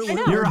 Whatever.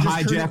 You're a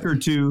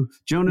hijacker too.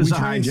 Jonah's a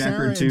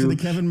hijacker too. The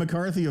Kevin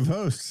McCarthy of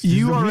hosts.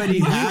 You already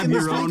have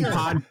your own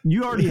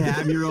You already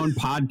have your own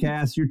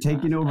podcast. You're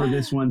taking over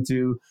this one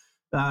too.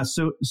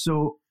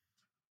 So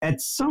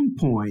at some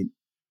point,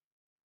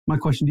 my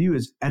question to you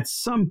is: at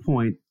some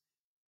point,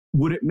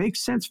 would it make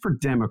sense for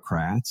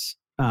Democrats?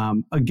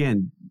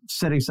 Again,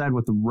 setting aside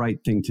what the right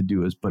thing to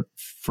do is, but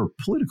for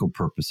political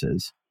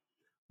purposes,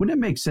 wouldn't it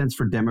make sense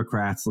for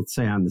Democrats, let's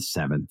say on the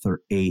 7th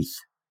or 8th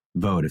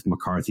vote, if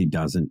McCarthy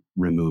doesn't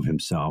remove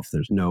himself,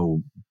 there's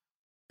no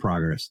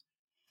progress,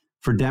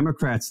 for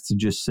Democrats to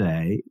just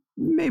say,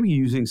 maybe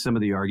using some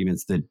of the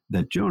arguments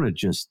that Jonah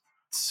just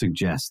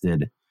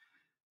suggested,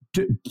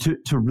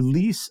 to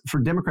release, for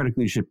Democratic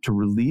leadership to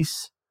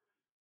release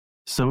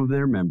some of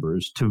their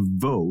members to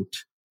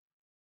vote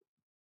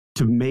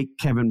to make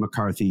Kevin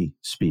McCarthy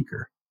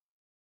Speaker.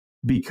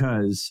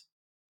 Because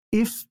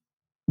if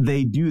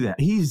they do that,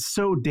 he's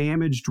so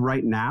damaged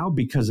right now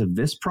because of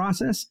this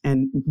process,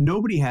 and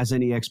nobody has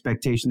any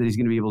expectation that he's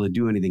going to be able to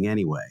do anything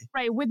anyway.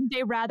 Right. Wouldn't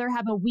they rather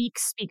have a weak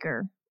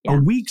speaker? Yeah.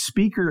 A weak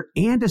speaker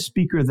and a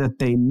speaker that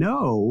they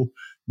know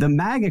the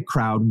MAGA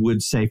crowd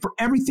would say, for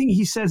everything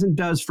he says and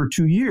does for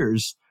 2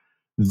 years,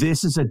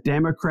 this is a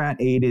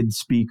Democrat-aided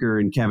speaker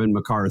in Kevin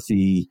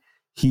McCarthy.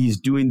 He's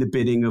doing the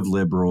bidding of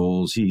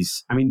liberals.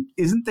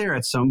 Isn't there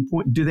at some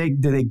point, do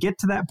they get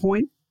to that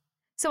point?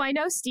 So I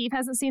know Steve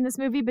hasn't seen this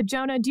movie, but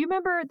Jonah, do you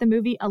remember the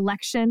movie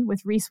Election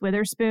with Reese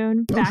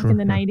Witherspoon back in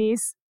the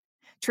 90s?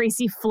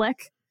 Tracy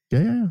Flick?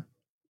 Yeah.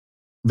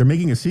 They're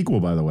making a sequel,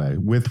 by the way,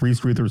 with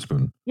Reese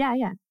Witherspoon. Yeah.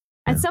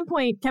 At some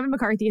point, Kevin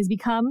McCarthy has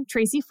become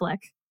Tracy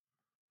Flick.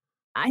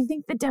 I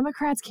think the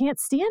Democrats can't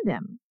stand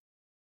him.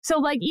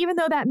 So, even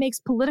though that makes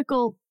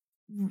political,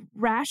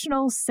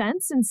 rational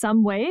sense in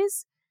some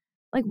ways,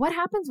 what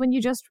happens when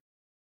you just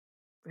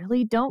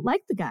really don't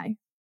like the guy?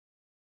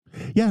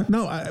 Yeah,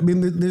 no, I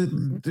mean,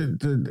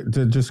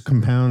 to just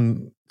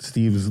compound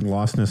Steve's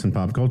lostness in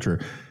pop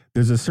culture,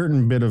 there's a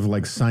certain bit of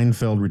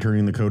Seinfeld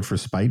returning the code for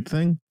spite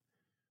thing,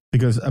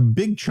 because a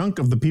big chunk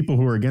of the people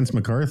who are against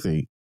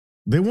McCarthy,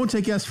 they won't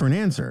take yes for an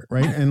answer,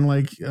 right? And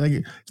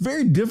it's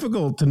very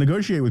difficult to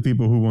negotiate with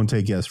people who won't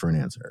take yes for an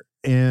answer,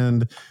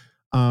 and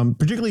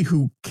particularly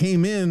who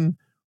came in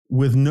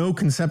with no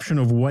conception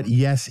of what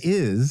yes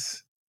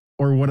is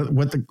or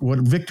what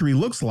victory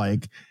looks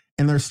like.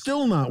 And they're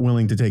still not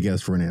willing to take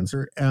yes for an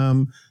answer.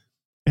 And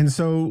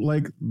so,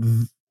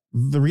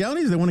 the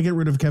reality is they want to get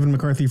rid of Kevin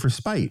McCarthy for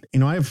spite.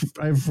 I have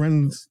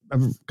friends, I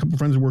have a couple of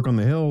friends who work on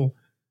the Hill,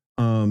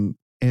 and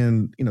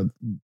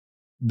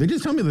they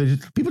just tell me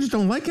that people just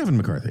don't like Kevin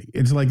McCarthy.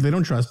 It's they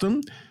don't trust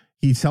him.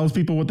 He tells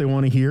people what they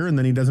want to hear, and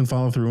then he doesn't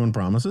follow through on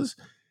promises.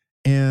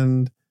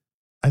 And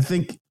I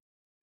think,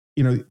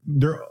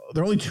 there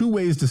are only two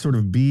ways to sort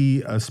of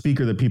be a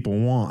speaker that people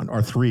want,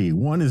 or three.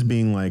 One is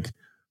being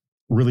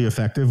really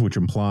effective, which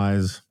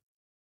implies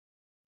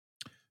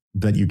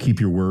that you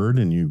keep your word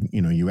and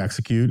you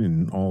execute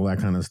and all that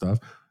kind of stuff.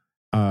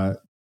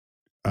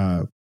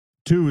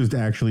 Two is to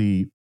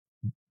actually,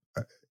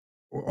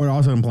 or it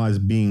also implies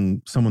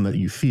being someone that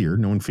you fear.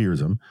 No one fears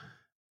him.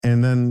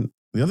 And then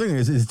the other thing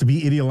is to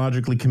be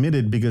ideologically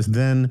committed, because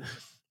then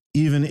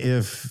even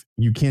if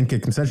you can't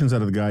get concessions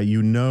out of the guy,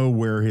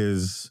 where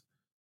his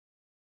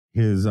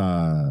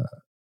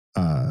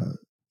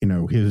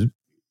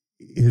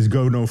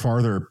go no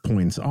farther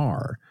points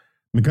are.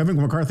 Kevin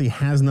McCarthy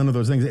has none of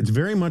those things. It's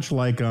very much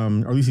or at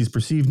least he's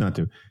perceived not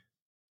to.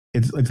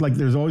 It's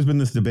there's always been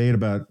this debate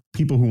about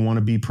people who want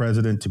to be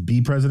president,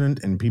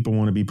 and people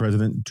want to be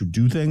president to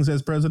do things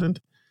as president.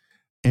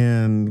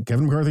 And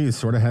Kevin McCarthy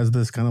sort of has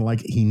this kind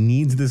of he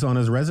needs this on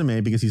his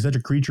resume because he's such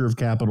a creature of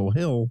Capitol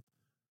Hill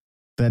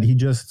that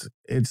it's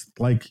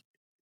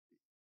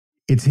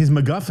his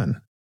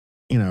MacGuffin.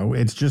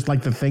 It's just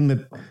the thing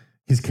that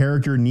his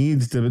character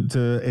needs to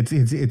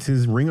it's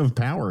his ring of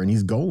power, and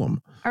he's Golem.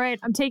 All right,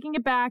 I'm taking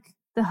it back.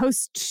 The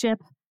hostship.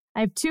 I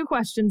have two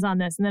questions on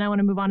this, and then I want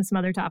to move on to some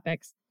other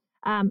topics.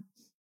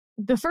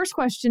 The first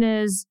question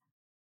is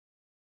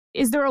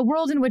there a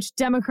world in which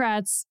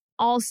Democrats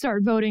all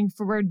start voting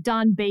for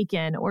Don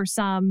Bacon or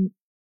some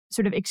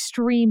sort of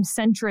extreme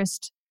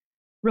centrist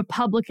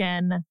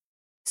Republican?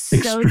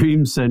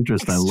 Extreme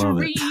centrist, I love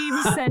it.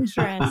 Extreme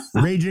centrist.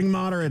 Raging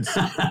moderates.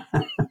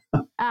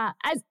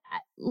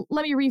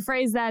 Let me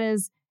rephrase that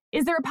is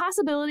there a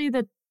possibility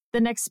that the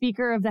next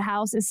Speaker of the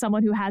House is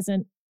someone who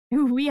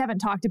we haven't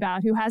talked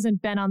about, who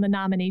hasn't been on the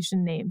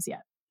nomination names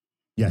yet?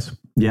 Yes.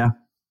 Yeah,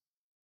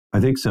 I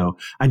think so.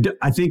 I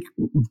think,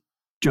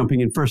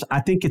 jumping in first,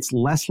 I think it's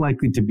less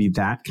likely to be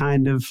that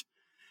kind of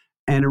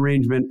an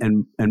arrangement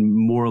and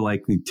more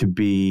likely to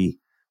be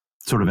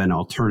sort of an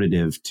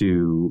alternative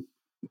to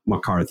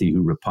McCarthy,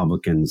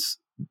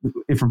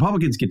 if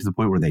Republicans get to the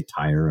point where they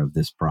tire of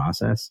this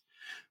process,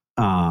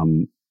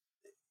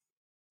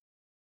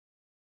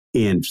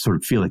 and sort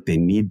of feel like they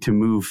need to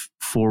move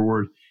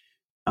forward,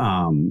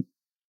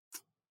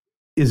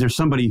 is there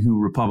somebody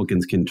who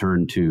Republicans can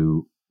turn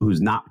to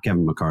who's not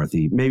Kevin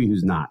McCarthy, maybe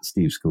who's not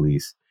Steve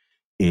Scalise,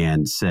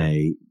 and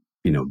say,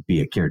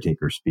 be a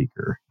caretaker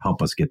speaker,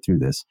 help us get through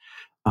this?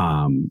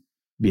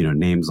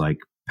 Names like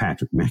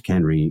Patrick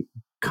McHenry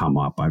come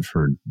up. I've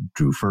heard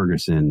Drew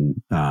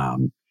Ferguson. I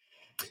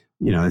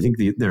think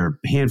there are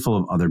a handful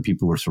of other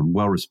people who are sort of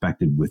well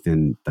respected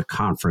within the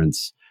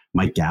conference.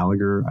 Mike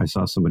Gallagher. I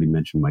saw somebody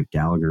mention Mike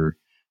Gallagher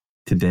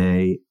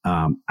today.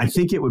 I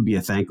think it would be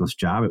a thankless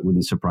job. It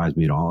wouldn't surprise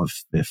me at all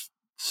if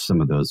some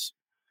of those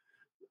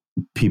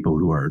people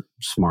who are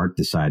smart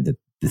decide that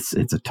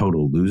it's a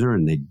total loser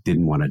and they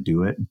didn't want to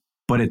do it.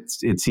 But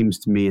it seems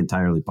to me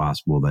entirely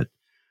possible that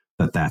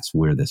that's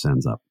where this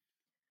ends up.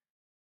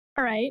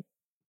 All right.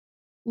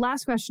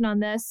 last question on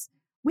this.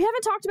 We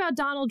haven't talked about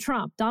Donald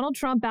Trump. Donald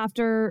Trump,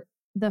 after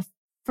the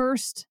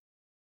first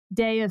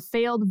day of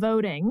failed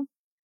voting,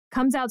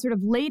 comes out sort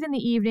of late in the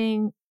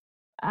evening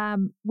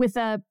with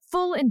a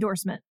full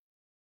endorsement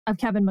of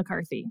Kevin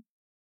McCarthy.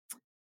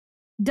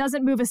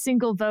 Doesn't move a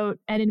single vote.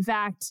 And in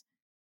fact,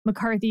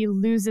 McCarthy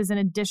loses an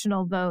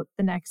additional vote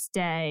the next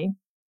day.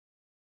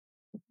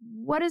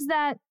 What is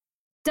that?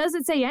 Does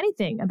it say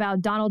anything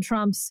about Donald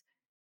Trump's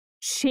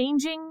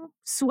changing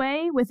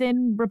sway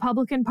within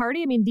Republican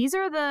Party? I mean, these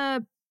are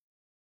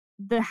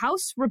the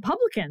House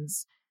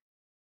Republicans,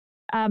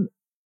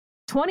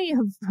 20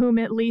 of whom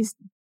at least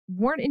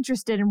weren't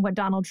interested in what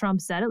Donald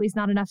Trump said, at least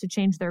not enough to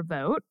change their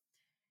vote.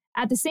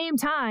 At the same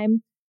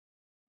time,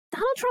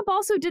 Donald Trump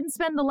also didn't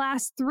spend the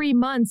last 3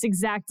 months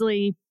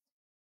exactly,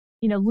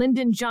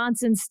 Lyndon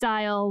Johnson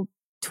style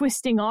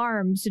twisting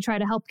arms to try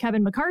to help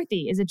Kevin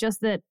McCarthy. Is it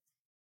just that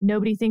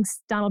nobody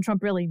thinks Donald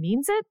Trump really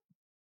means it?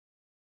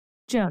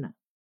 Jonah.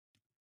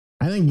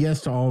 I think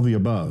yes to all of the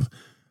above.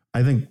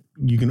 I think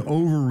you can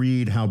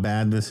overread how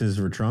bad this is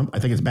for Trump. I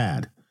think it's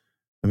bad.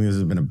 I think this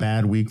has been a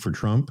bad week for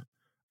Trump.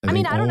 I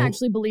don't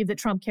actually believe that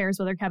Trump cares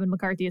whether Kevin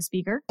McCarthy is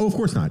speaker. Oh, of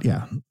course not.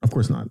 Yeah, of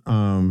course not.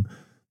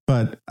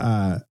 But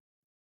I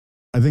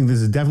think this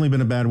has definitely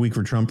been a bad week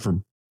for Trump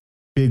for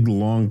big,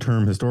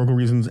 long-term historical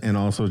reasons and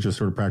also just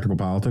sort of practical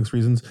politics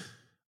reasons.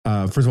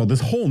 First of all,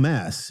 this whole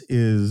mess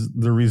is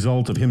the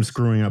result of him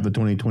screwing up the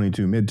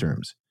 2022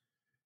 midterms.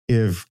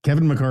 If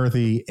Kevin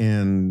McCarthy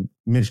and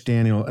Mitch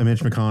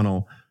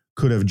McConnell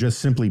could have just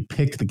simply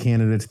picked the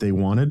candidates they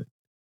wanted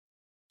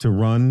to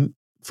run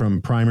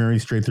from primary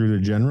straight through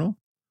to general,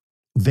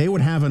 they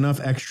would have enough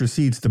extra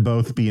seats to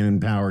both be in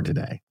power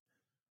today.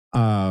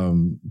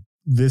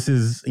 This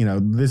is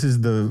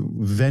the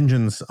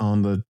vengeance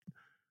on the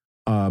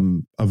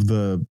of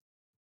the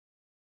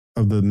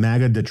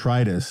MAGA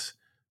detritus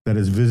that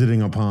is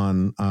visiting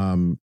upon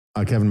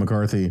Kevin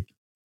McCarthy.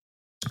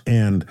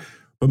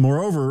 But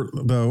moreover,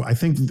 though, I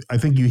think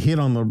you hit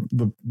on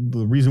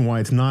the reason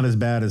why it's not as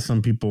bad as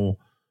some people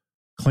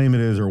claim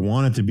it is or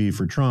want it to be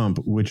for Trump,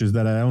 which is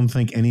that I don't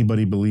think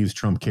anybody believes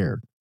Trump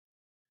cared.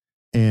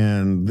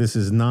 And this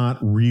is not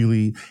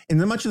really in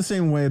much the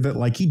same way that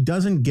like he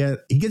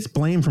gets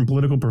blamed from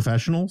political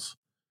professionals,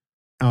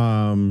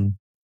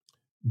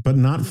 but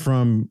not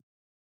from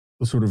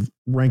the sort of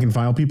rank and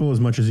file people as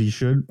much as he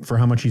should for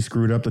how much he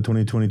screwed up the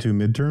 2022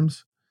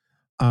 midterms.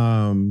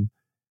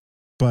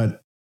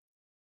 But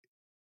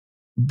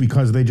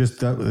because they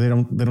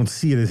don't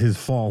see it as his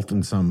fault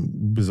in some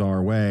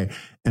bizarre way.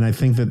 And I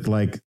think that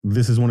like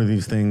this is one of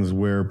these things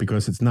where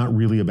because it's not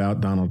really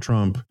about Donald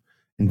Trump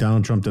and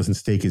Donald Trump doesn't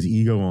stake his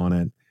ego on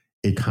it,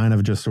 it kind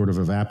of just sort of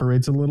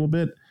evaporates a little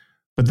bit.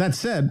 But that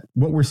said,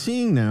 what we're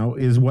seeing now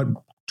is what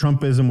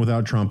Trumpism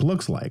without Trump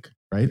looks like,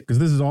 right? Because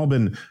this has all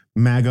been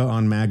MAGA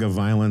on MAGA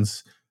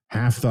violence.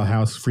 Half the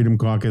House Freedom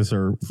Caucus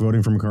are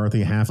voting for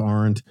McCarthy, half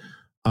aren't.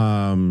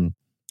 I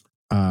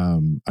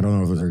don't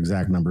know if those are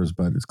exact numbers,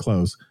 but it's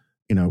close.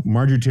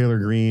 Marjorie Taylor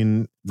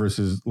Greene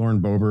versus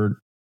Lauren Boebert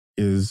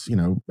is,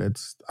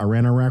 it's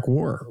Iran-Iraq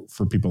war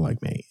for people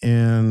like me.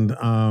 And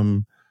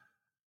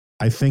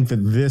I think that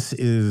this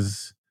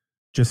is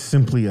just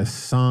simply a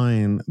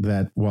sign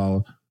that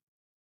while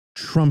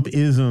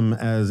Trumpism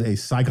as a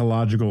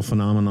psychological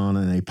phenomenon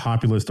and a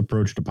populist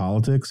approach to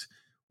politics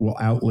will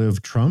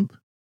outlive Trump,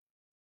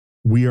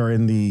 we are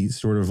in the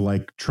sort of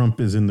like Trump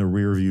is in the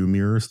rearview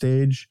mirror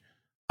stage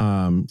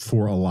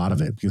for a lot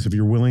of it. Because if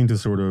you're willing to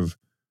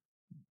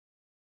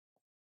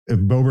if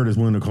Boebert is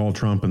willing to call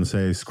Trump and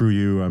say, screw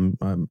you,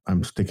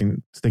 I'm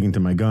sticking to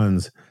my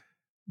guns,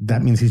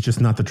 that means he's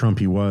just not the Trump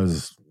he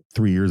was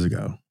 3 years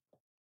ago.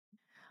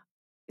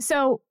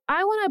 So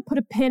I want to put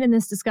a pin in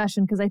this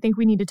discussion because I think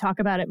we need to talk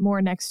about it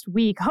more next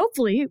week.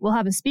 Hopefully we'll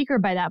have a speaker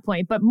by that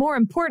point. But more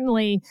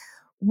importantly,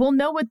 we'll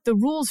know what the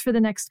rules for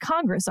the next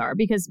Congress are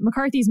because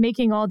McCarthy's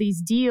making all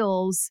these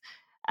deals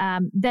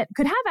that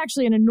could have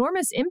actually an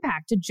enormous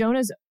impact to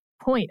Jonah's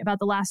point about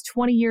the last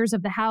 20 years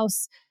of the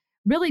House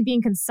really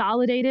being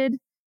consolidated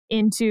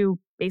into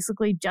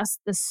basically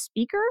just the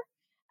speaker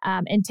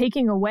and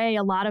taking away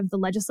a lot of the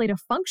legislative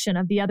function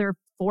of the other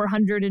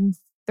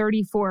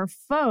 434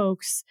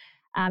 folks.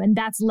 And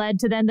that's led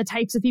to then the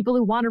types of people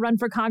who want to run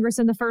for Congress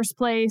in the first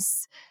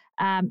place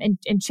and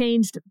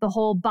changed the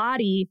whole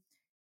body.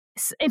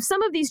 If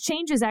some of these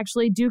changes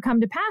actually do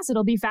come to pass,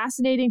 it'll be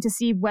fascinating to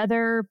see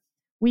whether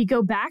we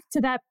go back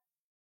to that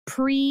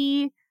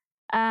pre-Newt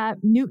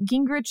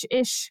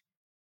Gingrich-ish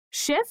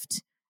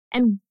shift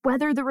and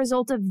whether the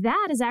result of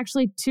that is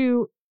actually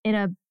in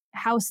a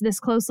House this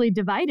closely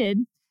divided,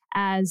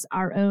 as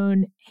our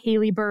own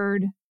Haley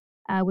Bird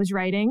was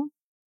writing,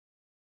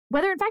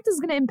 whether in fact this is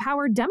going to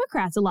empower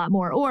Democrats a lot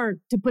more, or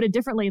to put it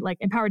differently, like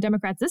empower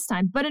Democrats this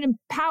time, but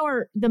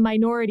empower the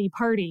minority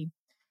party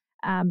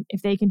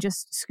if they can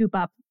just scoop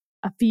up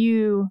a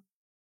few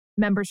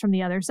members from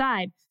the other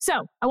side.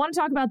 So I want to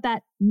talk about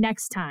that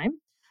next time.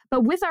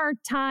 But with our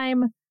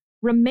time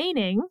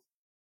remaining,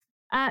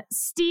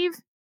 Steve,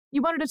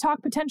 you wanted to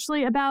talk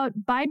potentially about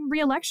Biden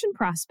re-election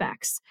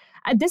prospects.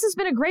 This has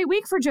been a great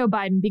week for Joe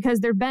Biden because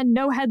there have been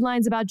no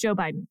headlines about Joe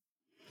Biden.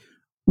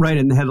 Right.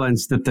 And the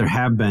headlines that there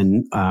have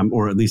been,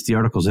 or at least the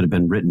articles that have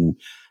been written,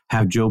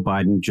 have Joe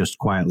Biden just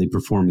quietly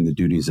performing the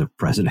duties of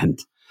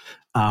president.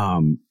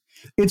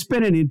 It's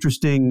been an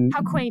interesting...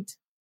 How quaint.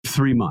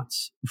 3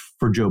 months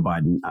for Joe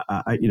Biden.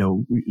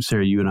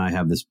 Sarah, you and I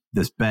have this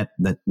bet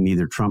that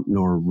neither Trump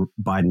nor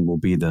Biden will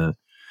be the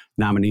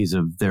nominees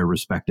of their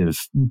respective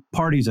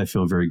parties. I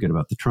feel very good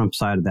about the Trump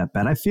side of that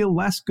bet. I feel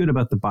less good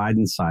about the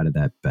Biden side of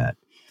that bet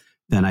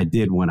than I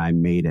did when I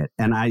made it.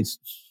 And I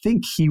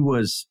think he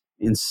was,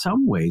 in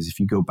some ways, if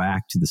you go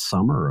back to the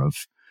summer of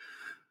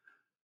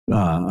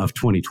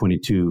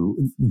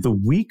 2022, the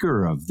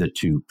weaker of the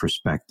two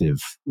prospective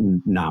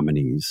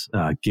nominees,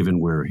 given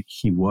where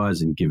he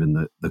was and given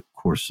the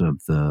course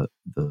of the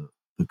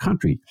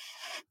country.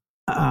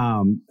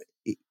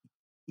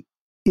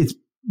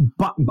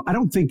 But I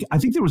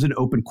think there was an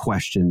open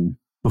question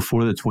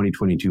before the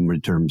 2022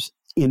 midterms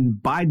in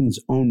Biden's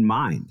own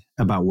mind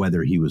about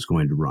whether he was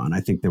going to run. I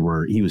think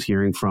he was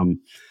hearing from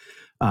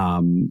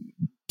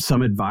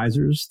some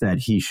advisors that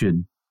he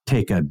should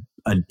take a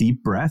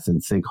deep breath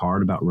and think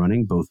hard about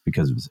running, both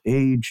because of his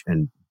age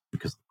and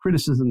because of the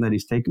criticism that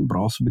he's taken, but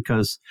also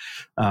because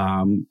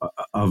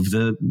of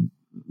the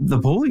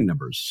polling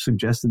numbers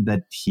suggested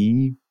that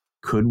he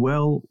could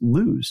well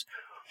lose.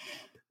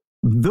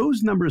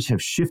 Those numbers have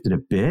shifted a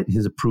bit.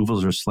 His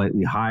approvals are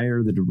slightly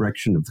higher. The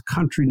direction of the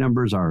country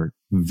numbers are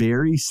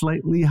very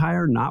slightly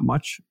higher, not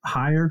much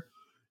higher.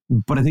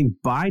 But I think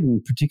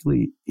Biden,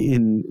 particularly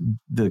in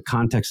the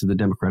context of the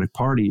Democratic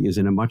Party, is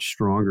in a much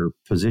stronger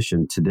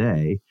position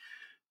today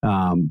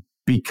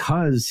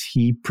because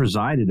he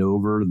presided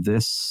over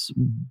these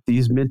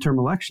midterm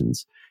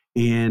elections.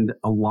 And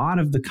a lot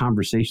of the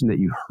conversation that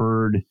you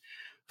heard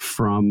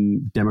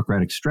from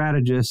Democratic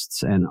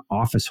strategists and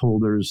office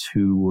holders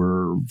who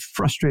were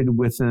frustrated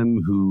with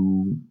him,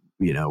 who,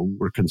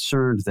 were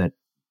concerned that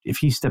if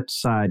he stepped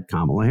aside,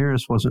 Kamala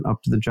Harris wasn't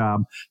up to the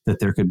job, that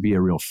there could be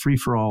a real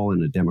free-for-all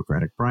in a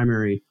Democratic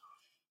primary.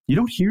 You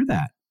don't hear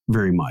that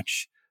very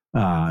much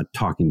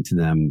talking to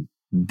them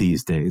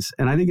these days.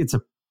 And I think it's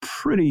a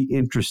pretty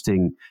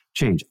interesting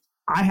change.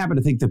 I happen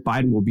to think that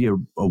Biden will be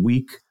a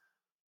weak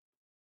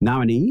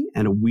nominee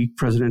and a weak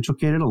presidential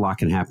candidate. A lot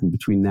can happen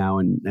between now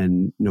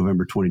and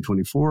November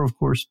 2024, of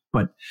course.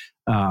 But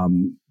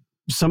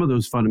some of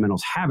those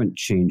fundamentals haven't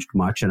changed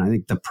much. And I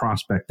think the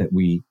prospect that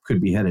we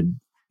could be headed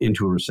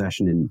into a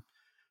recession in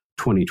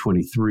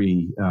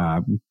 2023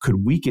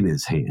 could weaken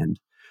his hand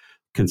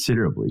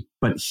considerably.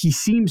 But he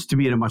seems to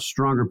be in a much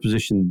stronger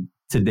position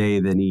today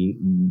than he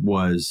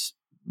was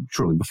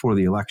shortly before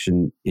the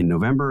election in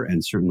November,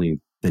 and certainly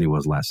than he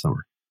was last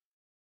summer.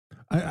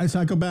 I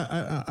go back.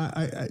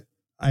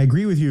 I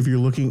agree with you if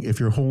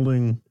you're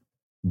holding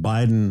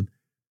Biden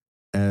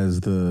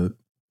as the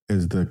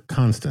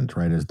constant,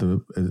 right?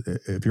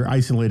 If you're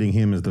isolating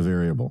him as the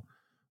variable.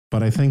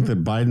 But I think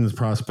that Biden's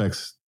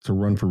prospects to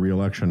run for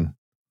re-election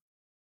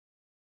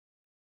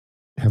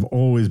have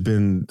always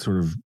been sort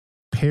of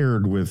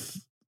paired with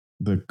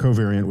the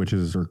covariant,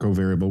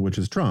 covariable, which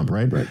is Trump,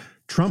 right? Right.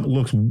 Trump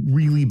looks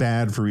really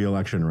bad for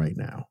re-election right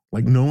now.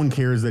 Like, no one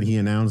cares that he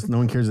announced. No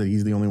one cares that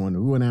he's the only one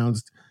who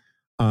announced.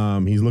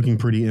 He's looking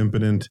pretty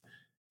impotent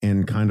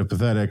and kind of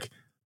pathetic.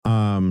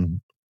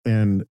 And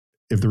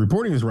if the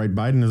reporting is right,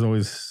 Biden has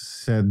always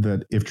said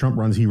that if Trump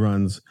runs, he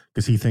runs,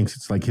 because he thinks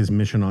it's like his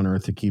mission on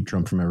earth to keep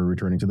Trump from ever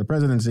returning to the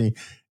presidency.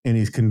 And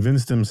he's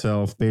convinced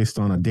himself, based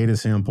on a data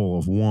sample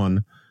of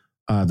one,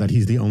 that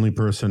he's the only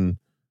person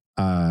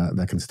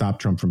that can stop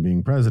Trump from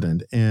being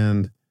president.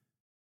 And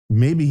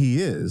maybe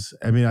he is.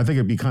 I mean, I think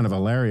it'd be kind of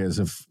hilarious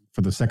if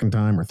for the second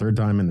time or third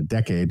time in a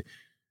decade,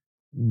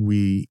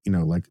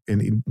 like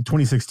in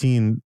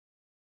 2016,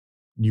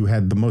 you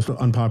had the most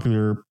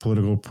unpopular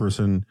political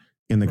person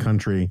in the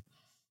country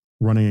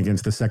running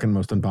against the second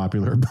most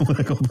unpopular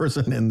political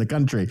person in the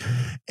country.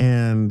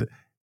 And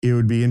it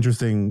would be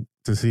interesting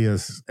to see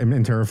us,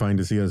 and terrifying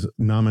to see us,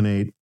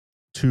 nominate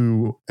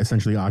two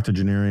essentially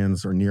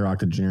octogenarians or near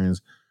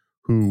octogenarians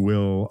who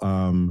will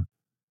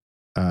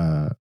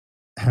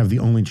have the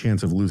only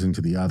chance of losing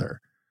to the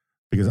other.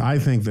 Because I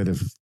think that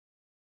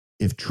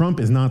if Trump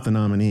is not the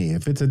nominee,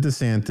 if it's a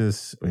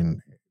DeSantis,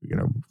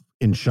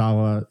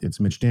 inshallah, it's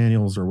Mitch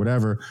Daniels or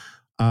whatever,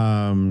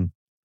 I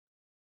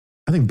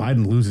think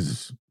Biden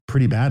loses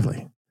pretty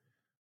badly.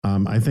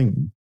 I think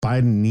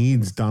Biden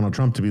needs Donald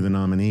Trump to be the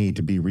nominee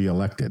to be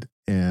reelected.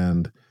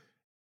 And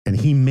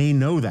he may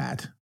know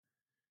that.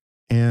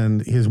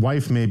 And his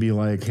wife may be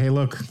like, hey,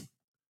 look,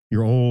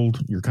 you're old.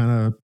 You're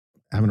kind of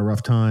having a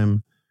rough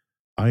time.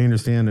 I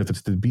understand if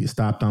it's to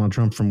stop Donald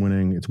Trump from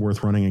winning, it's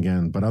worth running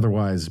again. But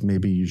otherwise,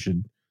 maybe you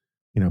should,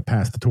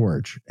 pass the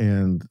torch.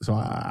 And so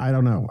I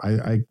don't know.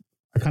 I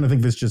kind of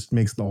think this just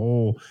makes the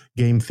whole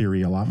game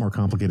theory a lot more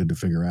complicated to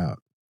figure out.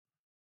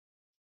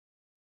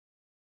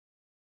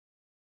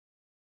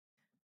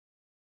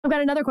 I've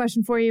got another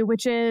question for you,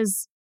 which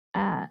is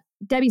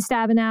Debbie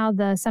Stabenow,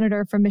 the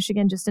senator from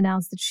Michigan, just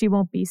announced that she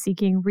won't be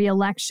seeking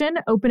re-election,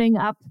 opening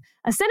up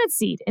a Senate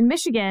seat in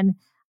Michigan.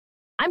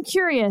 I'm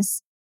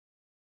curious,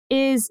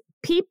 is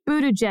Pete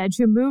Buttigieg,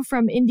 who moved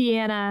from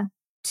Indiana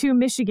to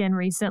Michigan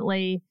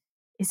recently,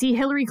 is he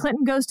Hillary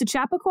Clinton goes to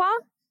Chappaqua?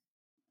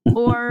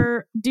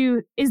 Or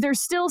is there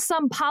still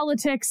some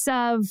politics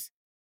of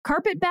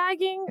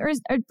carpetbagging? Or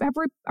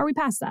are we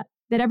past that?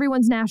 That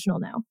everyone's national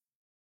now?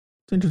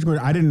 It's interesting.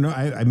 I didn't know.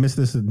 I missed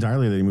this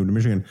entirely that he moved to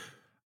Michigan.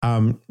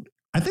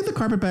 I think the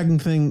carpetbagging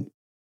thing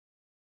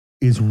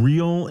is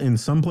real in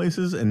some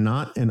places and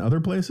not in other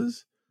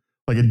places.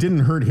 Like, it didn't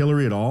hurt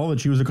Hillary at all that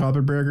she was a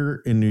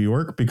carpetbagger in New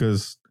York,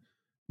 because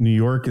New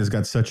York has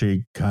got such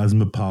a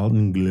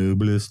cosmopolitan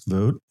globalist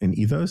vote and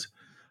ethos.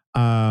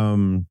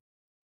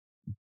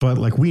 But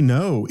like, we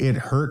know it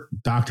hurt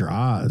Dr.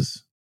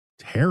 Oz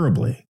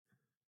terribly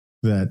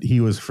that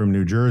he was from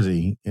New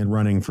Jersey and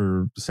running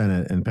for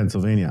Senate in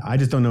Pennsylvania. I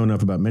just don't know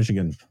enough about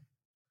Michigan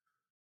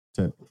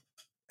to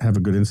have a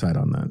good insight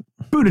on that.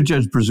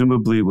 Buttigieg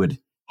presumably would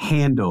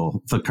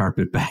handle the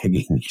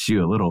carpetbagging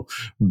issue a little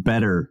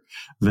better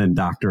than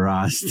Dr.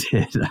 Oz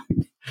did.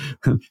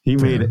 He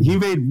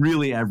made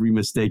really every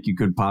mistake you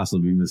could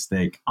possibly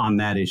mistake on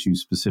that issue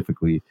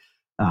specifically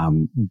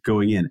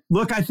going in.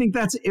 Look, I think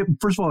that's it.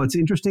 First of all, it's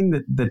interesting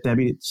that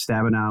Debbie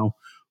Stabenow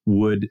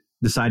would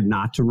decide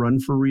not to run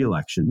for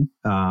re-election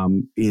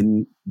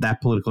in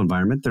that political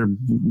environment. There are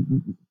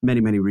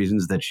many, many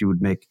reasons that she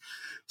would make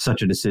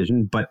such a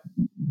decision, but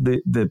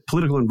the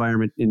political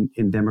environment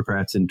in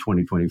Democrats in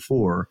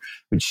 2024,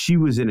 when she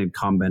was an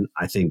incumbent,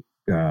 I think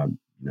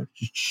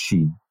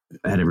she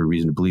had every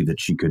reason to believe that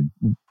she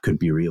could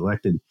be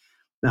reelected.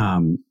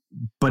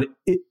 But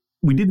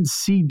we didn't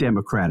see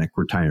Democratic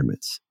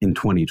retirements in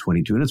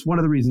 2022, and it's one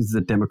of the reasons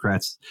that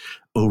Democrats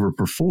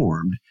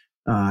overperformed.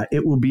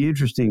 It will be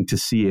interesting to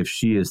see if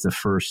she is the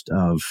first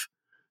of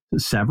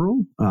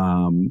several.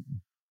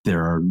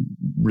 There are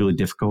really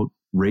difficult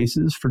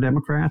races for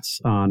Democrats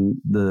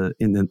on the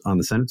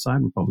Senate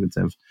side. Republicans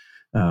have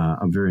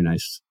a very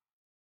nice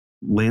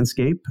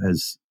landscape,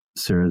 as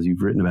Sarah, as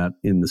you've written about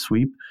in the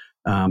sweep.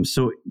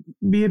 So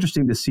it'd be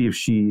interesting to see if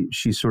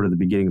she's sort of the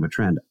beginning of a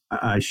trend.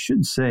 I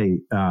should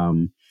say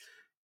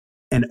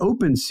an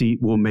open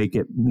seat will make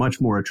it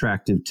much more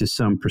attractive to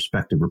some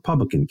prospective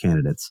Republican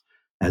candidates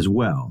as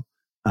well.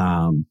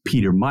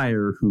 Peter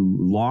Meijer, who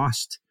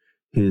lost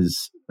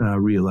his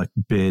reelect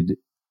bid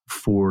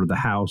for the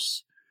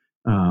House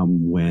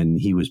when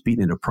he was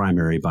beaten in a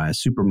primary by a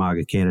super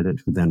MAGA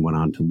candidate who then went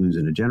on to lose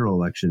in a general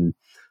election,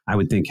 I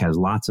would think has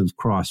lots of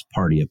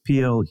cross-party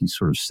appeal. He's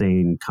sort of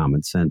sane,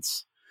 common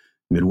sense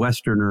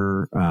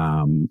Midwesterner,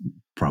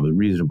 probably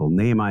reasonable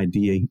name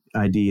ID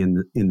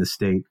in the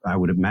state. I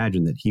would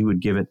imagine that he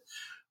would give it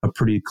a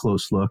pretty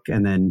close look.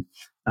 And then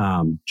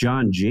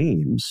John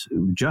James,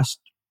 who just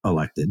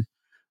elected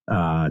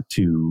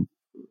to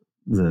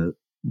the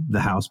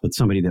House, but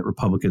somebody that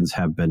Republicans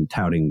have been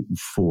touting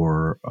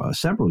for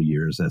several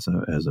years as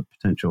a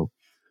potential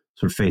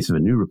sort of face of a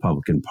new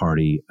Republican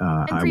Party.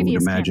 I would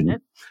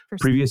imagine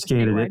previous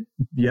candidate.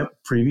 Yep,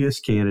 previous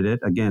candidate.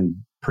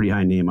 Again, pretty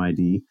high name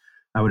ID.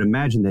 I would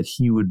imagine that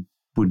he would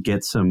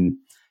get some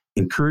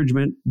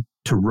encouragement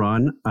to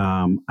run.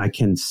 I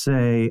can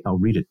say I'll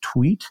read a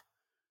tweet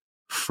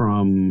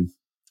from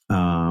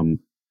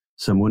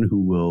someone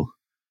who will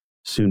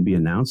soon be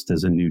announced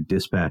as a new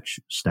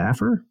dispatch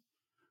staffer.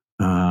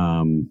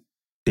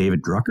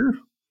 David Drucker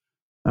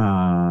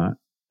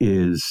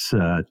is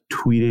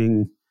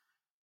tweeting,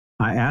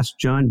 I asked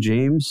John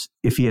James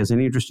if he has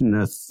any interest in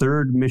a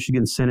third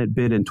Michigan Senate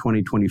bid in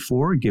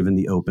 2024, given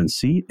the open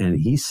seat. And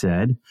he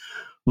said,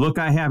 look,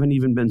 I haven't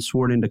even been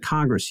sworn into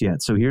Congress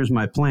yet. So here's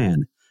my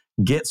plan.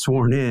 Get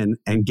sworn in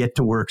and get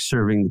to work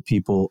serving the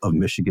people of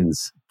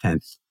Michigan's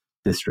 10th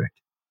district.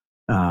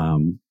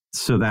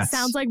 So that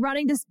sounds like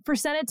running for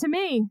Senate to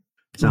me.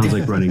 Sounds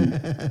like running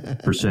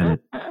for Senate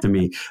to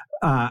me.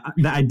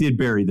 I did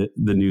bury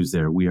the news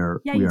there. We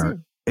are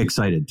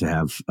excited to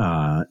have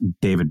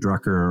David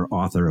Drucker,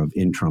 author of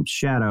In Trump's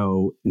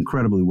Shadow,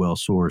 incredibly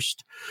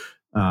well-sourced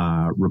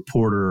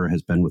reporter,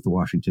 has been with the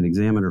Washington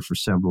Examiner for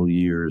several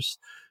years.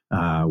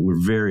 We're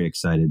very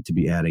excited to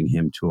be adding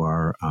him to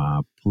our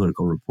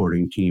political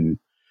reporting team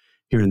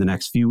here in the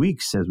next few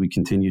weeks as we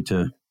continue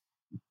to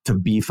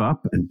beef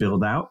up and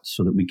build out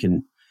so that we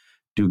can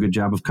do a good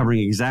job of covering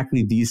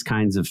exactly these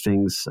kinds of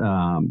things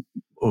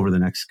over the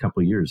next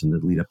couple of years and the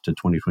lead up to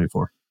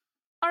 2024.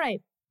 All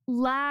right.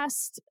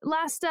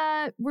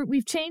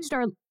 We've changed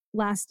our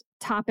last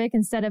topic.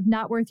 Instead of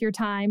not worth your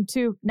time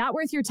to not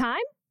worth your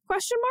time? ?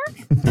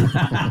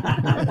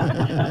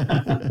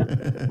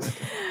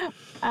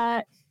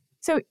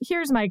 So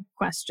here's my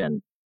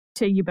question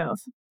to you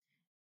both.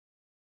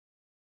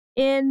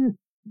 In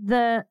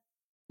the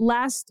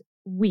last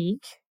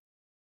week,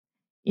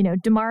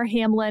 Damar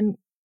Hamlin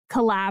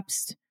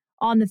collapsed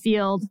on the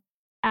field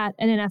at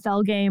an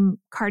NFL game,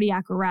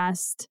 cardiac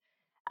arrest.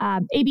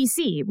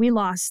 ABC, we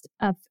lost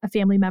a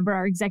family member,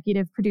 our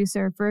executive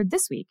producer for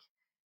this week,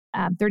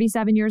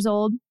 37 years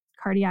old,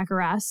 cardiac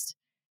arrest.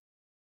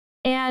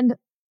 And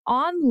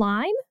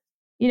online,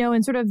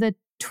 in sort of the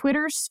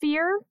Twitter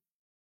sphere,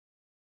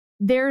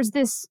 there's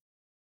this,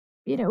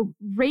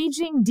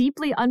 raging,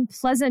 deeply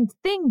unpleasant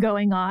thing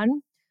going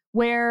on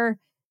where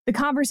the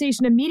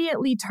conversation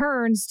immediately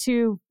turns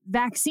to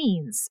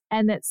vaccines,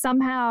 and that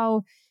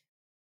somehow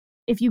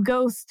if you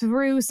go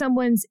through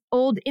someone's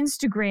old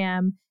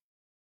Instagram,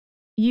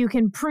 you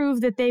can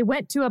prove that they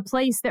went to a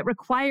place that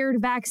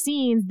required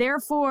vaccines.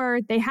 Therefore,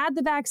 they had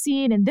the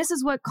vaccine, and this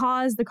is what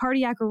caused the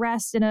cardiac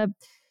arrest in a,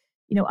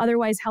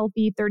 otherwise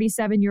healthy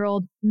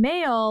 37-year-old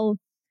male.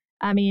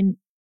 I mean,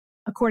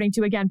 according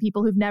to, again,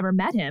 people who've never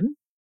met him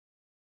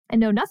and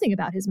know nothing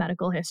about his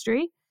medical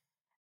history.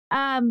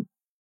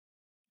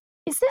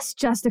 Is this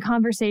just a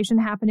conversation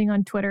happening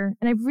on Twitter?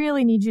 And I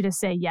really need you to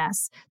say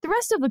yes. The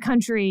rest of the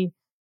country,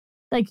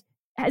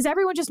 has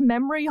everyone just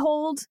memory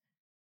hold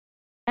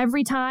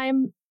every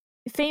time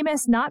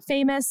famous, not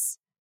famous,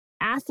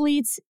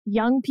 athletes,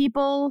 young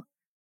people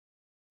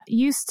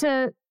used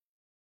to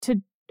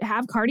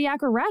have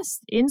cardiac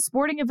arrest in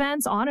sporting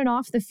events on and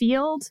off the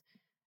field?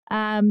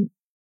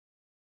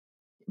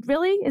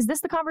 Really? Is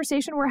this the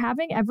conversation we're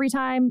having every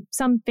time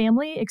some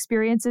family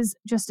experiences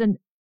just an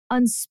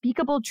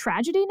unspeakable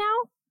tragedy now?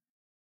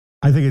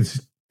 I think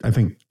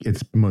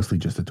it's mostly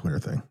just a Twitter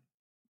thing.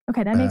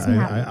 Okay, that makes me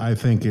happy. I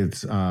think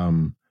it's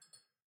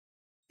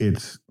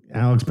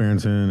Alex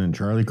Berenson and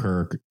Charlie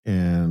Kirk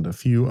and a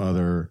few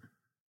other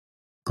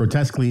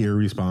grotesquely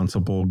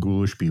irresponsible,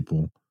 ghoulish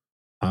people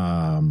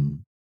going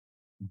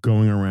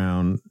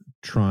around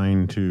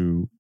trying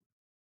to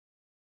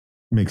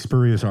make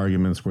spurious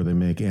arguments where they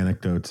make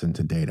anecdotes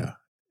into data.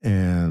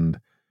 And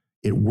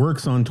it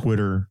works on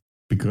Twitter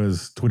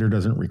because Twitter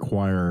doesn't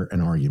require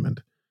an argument.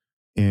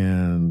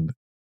 And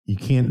you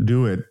can't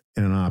do it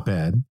in an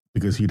op-ed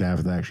because you'd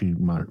have to actually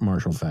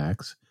marshal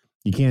facts.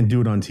 You can't do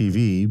it on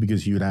TV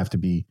because you'd have to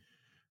be,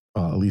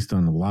 at least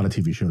on a lot of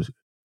TV shows,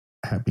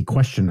 be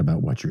questioned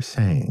about what you're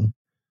saying.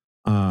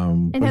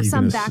 And have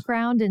some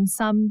background and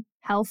some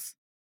health.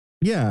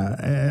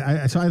 Yeah.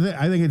 I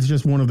think it's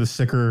just one of the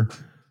sicker,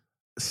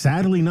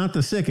 sadly not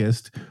the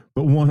sickest,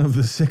 but one of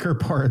the sicker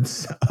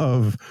parts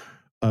of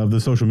the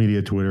social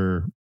media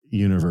Twitter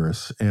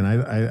universe. And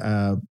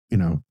I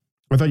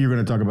thought you were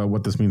going to talk about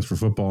what this means for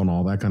football and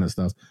all that kind of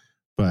stuff.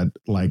 But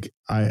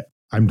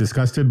I'm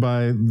disgusted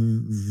by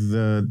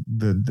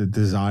the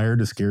desire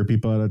to scare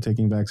people out of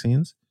taking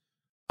vaccines.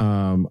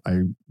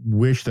 I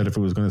wish that if it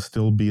was going to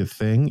still be a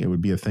thing, it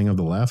would be a thing of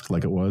the left,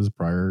 like it was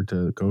prior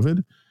to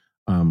COVID,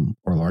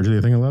 or largely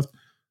a thing of the left.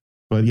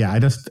 But yeah, I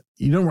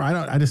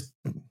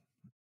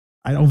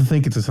don't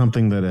think it's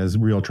something that has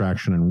real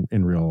traction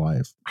in real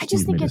life. I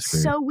just think it's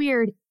so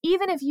weird,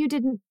 even if you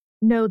didn't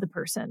know the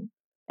person.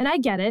 And I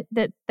get it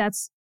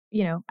that's,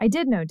 I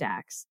did know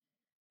Dax.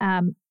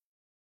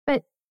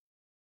 But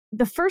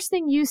the first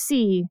thing you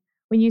see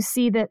when you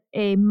see that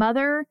a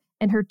mother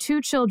and her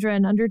 2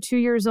 children under 2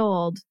 years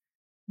old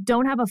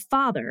don't have a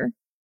father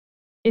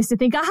is to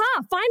think,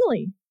 aha,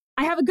 finally,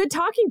 I have a good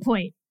talking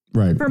point.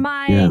 Right. For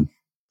my... Yeah.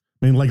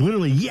 I mean,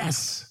 literally,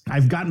 yes,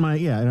 I've got my...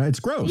 Yeah, it's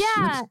gross.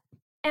 Yeah.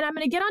 And I'm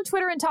going to get on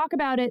Twitter and talk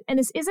about it. And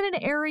this isn't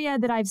an area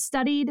that I've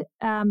studied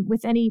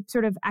with any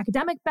sort of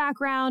academic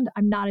background.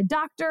 I'm not a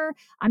doctor.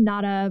 I'm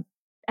not a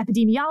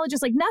epidemiologist,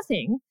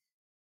 nothing.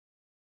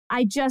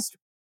 I just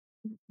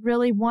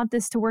really want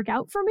this to work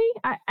out for me.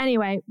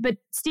 Anyway, but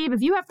Steve,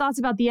 if you have thoughts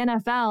about the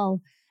NFL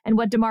and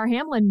what Damar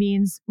Hamlin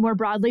means more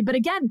broadly, but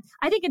again,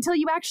 I think until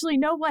you actually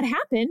know what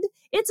happened,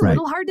 it's a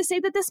little hard to say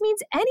that this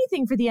means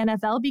anything for the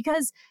NFL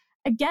because,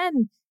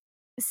 again,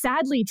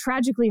 sadly,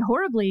 tragically,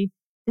 horribly,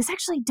 this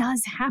actually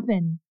does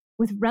happen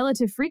with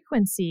relative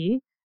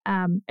frequency.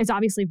 It's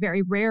obviously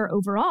very rare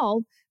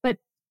overall, but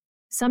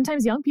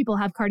sometimes young people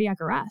have cardiac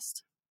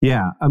arrest.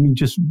 Yeah, I mean,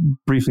 just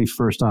briefly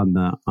first on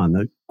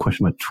the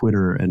question about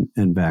Twitter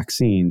and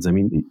vaccines. I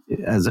mean,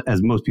 as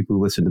most people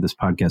who listen to this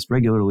podcast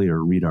regularly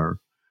or read our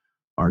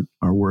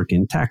work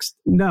in text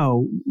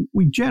know,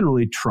 we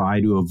generally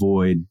try to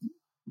avoid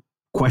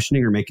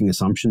questioning or making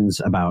assumptions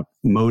about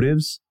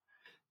motives,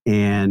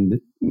 and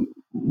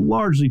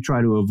largely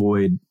try to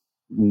avoid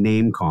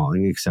name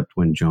calling, except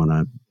when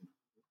Jonah,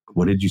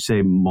 what did you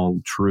say,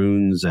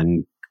 multroons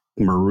and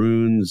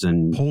maroons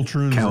and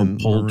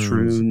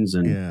poltroons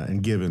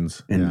and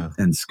gibbons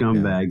and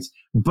scumbags.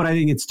 But I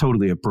think it's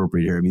totally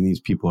appropriate here. I mean, these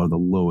people are the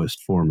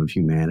lowest form of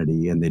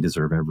humanity, and they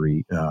deserve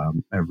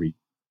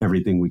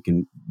everything we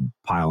can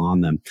pile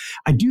on them.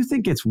 I do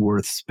think it's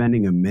worth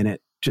spending a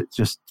minute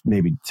just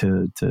maybe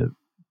to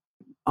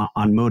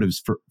on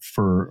motives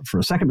for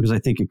a second, because I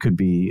think it could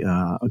be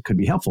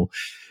helpful.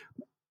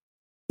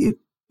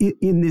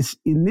 In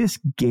this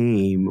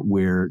game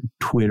where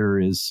Twitter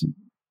is,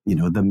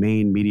 the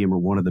main medium or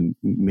one of the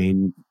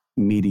main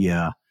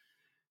media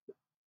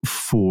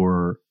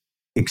for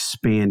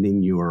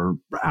expanding your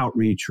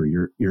outreach or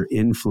your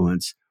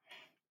influence,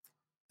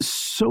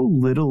 so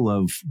little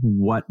of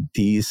what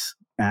these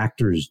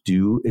actors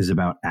do is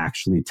about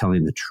actually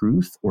telling the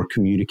truth or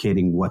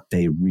communicating what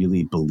they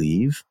really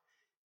believe.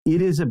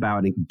 It is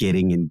about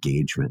getting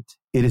engagement.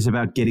 It is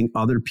about getting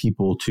other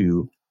people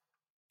to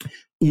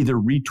either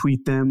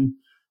retweet them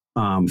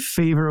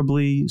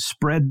favorably,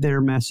 spread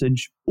their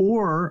message,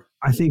 or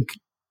I think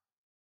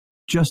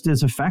just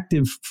as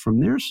effective from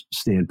their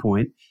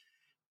standpoint,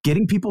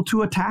 getting people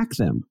to attack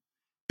them.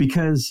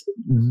 Because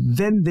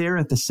then they're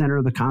at the center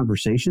of the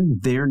conversation.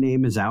 Their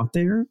name is out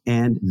there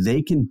and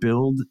they can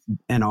build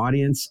an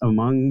audience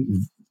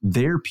among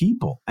their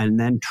people and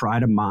then try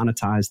to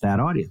monetize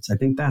that audience. I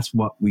think that's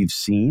what we've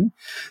seen.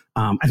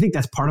 I think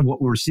that's part of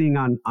what we're seeing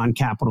on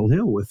Capitol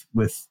Hill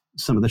with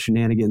some of the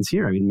shenanigans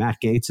here. I mean, Matt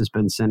Gaetz has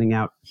been sending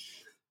out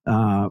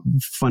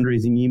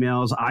fundraising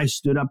emails. I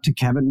stood up to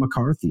Kevin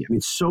McCarthy. I mean,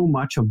 so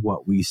much of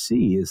what we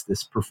see is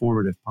this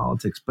performative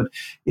politics, but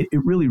it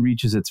really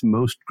reaches its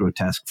most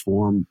grotesque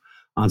form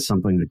on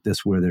something like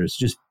this, where there's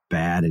just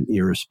bad and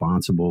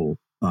irresponsible.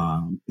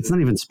 It's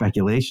not even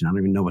speculation. I don't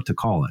even know what to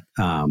call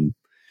it.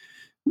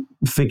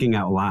 Thinking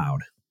out loud.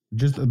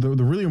 Just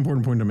the really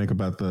important point to make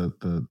about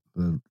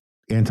the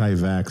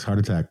anti-vax heart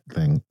attack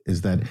thing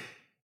is that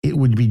it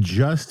would be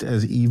just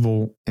as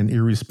evil and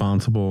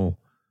irresponsible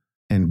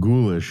and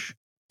ghoulish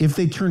if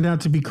they turned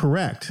out to be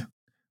correct,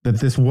 that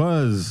this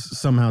was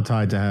somehow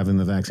tied to having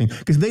the vaccine,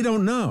 because they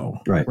don't know,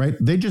 right?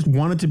 They just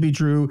want it to be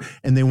true,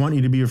 and they want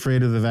you to be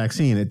afraid of the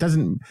vaccine. It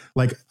doesn't,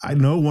 like, I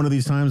know one of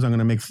these times I'm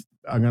going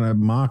to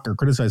mock or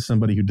criticize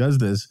somebody who does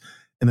this,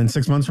 and then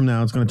 6 months from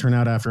now, it's going to turn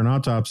out after an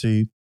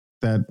autopsy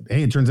that,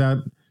 hey, it turns out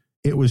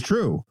it was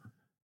true.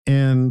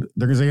 And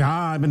they're going to say,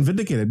 I've been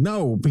vindicated.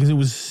 No,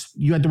 because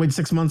you had to wait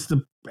 6 months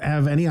to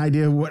have any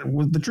idea what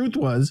the truth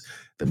was,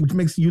 which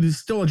makes you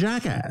still a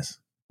jackass.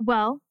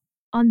 Well,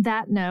 on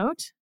that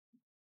note,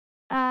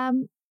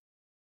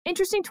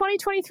 interesting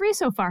 2023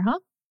 so far, huh?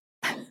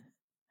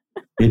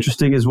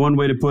 Interesting is one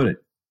way to put it.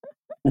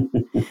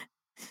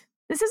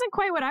 This isn't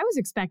quite what I was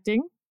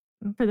expecting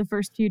for the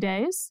first few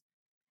days.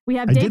 We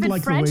have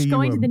David French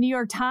going to the New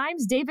York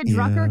Times, David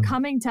Drucker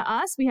coming to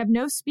us. We have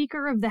no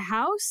Speaker of the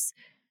House.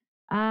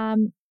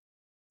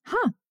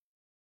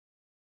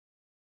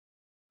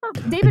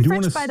 David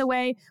French, by the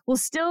way, will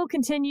still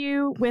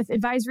continue with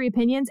advisory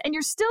opinions, and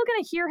you're still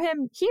going to hear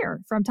him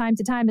here from time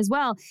to time as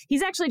well.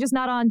 He's actually just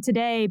not on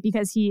today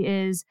because he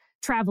is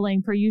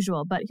traveling per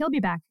usual, but he'll be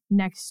back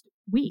next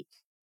week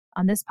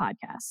on this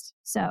podcast.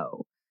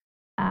 So,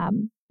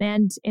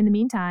 and in the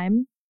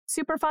meantime,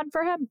 super fun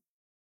for him.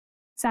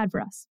 Sad for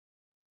us.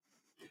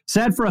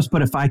 Sad for us,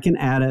 but if I can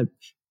add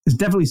it's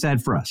definitely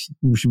sad for us.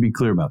 We should be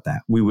clear about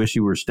that. We wish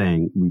he were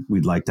staying.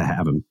 We'd like to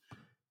have him.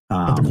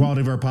 But the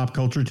quality of our pop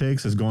culture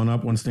takes has gone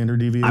up one standard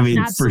deviation. I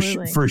mean,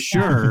 for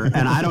sure.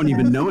 And I don't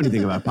even know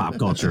anything about pop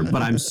culture,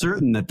 but I'm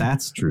certain that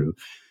that's true.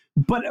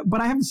 But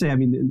I have to say, I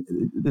mean,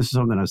 this is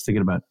something I was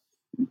thinking about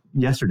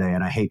yesterday,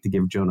 and I hate to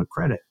give Jonah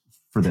credit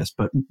for this,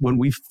 but when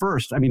we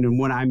first, I mean, and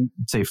when I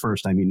say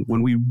first, I mean,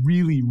 when we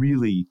really,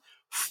 really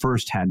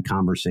first had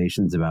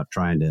conversations about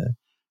trying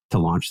to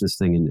launch this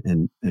thing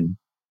and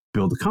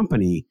build a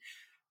company,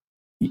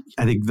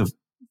 I think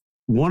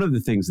one of the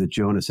things that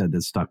Jonah said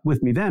that stuck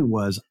with me then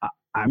was,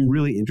 I'm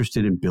really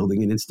interested in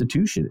building an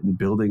institution and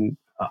building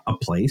a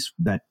place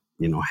that,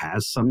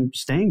 has some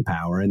staying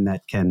power and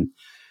that can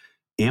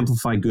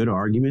amplify good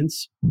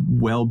arguments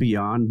well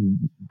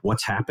beyond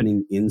what's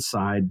happening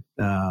inside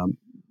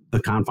the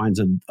confines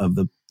of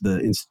the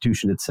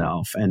institution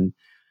itself. And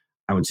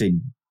I would say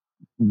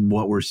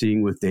what we're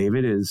seeing with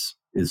David is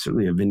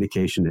certainly a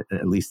vindication,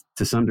 at least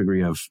to some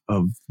degree, of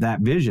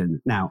that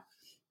vision. Now,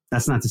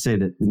 that's not to say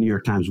that the New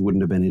York Times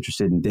wouldn't have been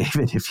interested in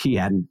David if he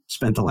hadn't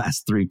spent the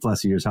last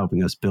 3+ years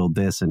helping us build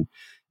this and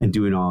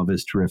doing all of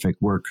his terrific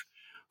work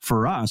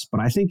for us.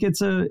 But I think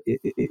it's a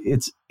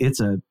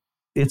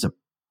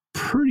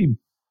pretty,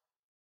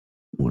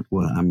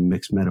 I'm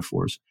mixed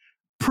metaphors,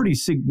 pretty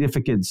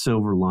significant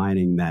silver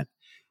lining that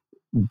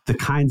the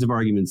kinds of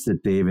arguments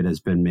that David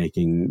has been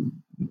making,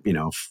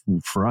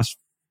 for us,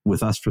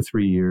 with us for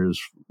 3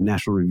 years,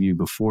 National Review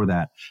before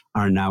that,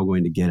 are now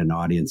going to get an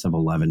audience of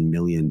 11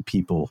 million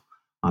people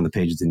on the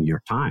pages of the New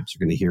York Times.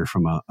 They're going to hear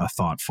from a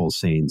thoughtful,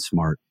 sane,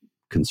 smart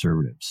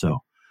conservative. So,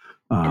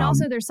 and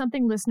also there's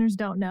something listeners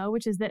don't know,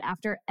 which is that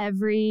after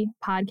every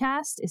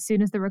podcast, as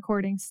soon as the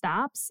recording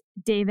stops,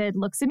 David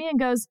looks at me and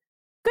goes,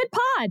 "Good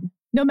pod,"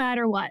 no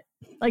matter what.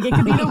 Like, it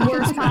could be the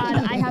worst pod.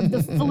 I have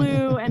the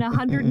flu and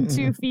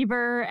 102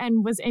 fever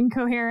and was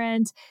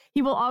incoherent.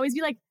 He will always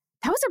be like,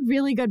 "That was a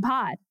really good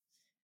pod."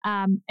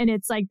 And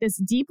it's like this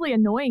deeply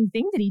annoying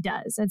thing that he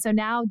does. And so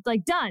now,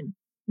 like, done.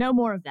 No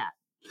more of that.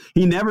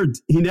 He never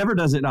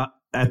does it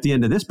at the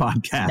end of this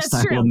podcast.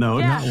 That's true. I will note.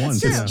 Yeah, not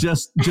once. It's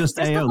just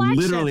AO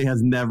literally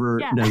has never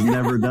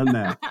done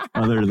that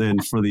other than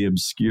for the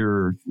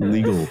obscure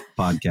legal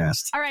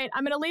podcast. All right.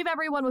 I'm going to leave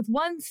everyone with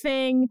one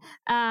thing.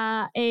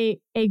 A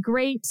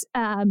great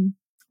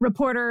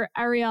reporter,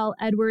 Ariel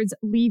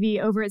Edwards-Levy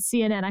over at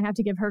CNN. I have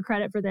to give her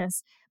credit for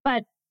this.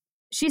 But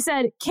she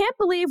said, "Can't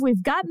believe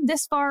we've gotten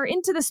this far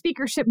into the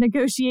speakership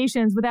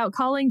negotiations without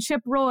calling Chip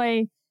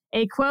Roy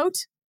a,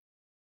 quote,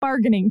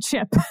 bargaining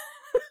chip."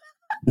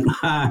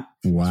 Wow.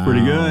 It's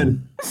pretty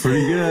good.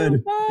 Pretty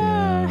good.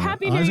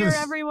 Happy New Year,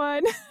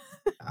 everyone.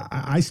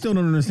 I still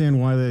don't understand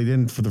why they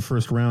didn't, for the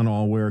first round,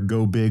 all wear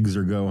 "Go Bigs"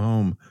 or "Go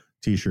Home"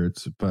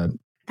 T-shirts. But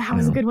that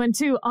was a good one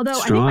too. Although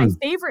Strong. I think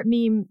my favorite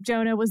meme,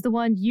 Jonah, was the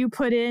one you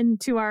put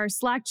into our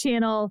Slack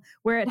channel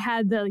where it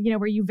had the,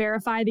 where you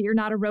verify that you're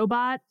not a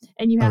robot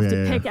and you have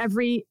to pick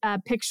every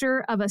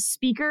picture of a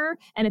speaker,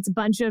 and it's a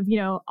bunch of,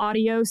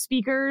 audio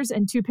speakers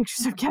and 2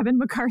 pictures of Kevin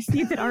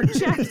McCarthy that aren't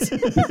checked.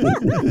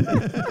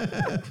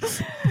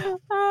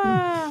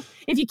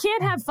 If you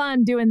can't have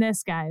fun doing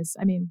this, guys,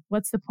 I mean,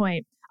 what's the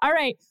point? All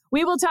right.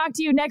 We will talk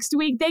to you next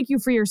week. Thank you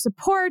for your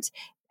support.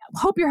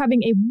 Hope you're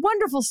having a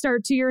wonderful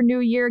start to your new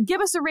year. Give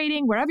us a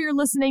rating wherever you're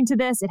listening to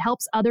this. It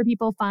helps other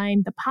people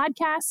find the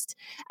podcast,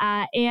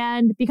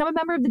 and become a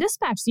member of the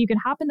Dispatch so you can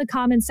hop in the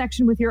comments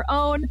section with your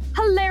own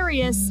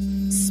hilarious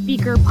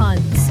speaker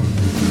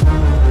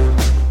puns.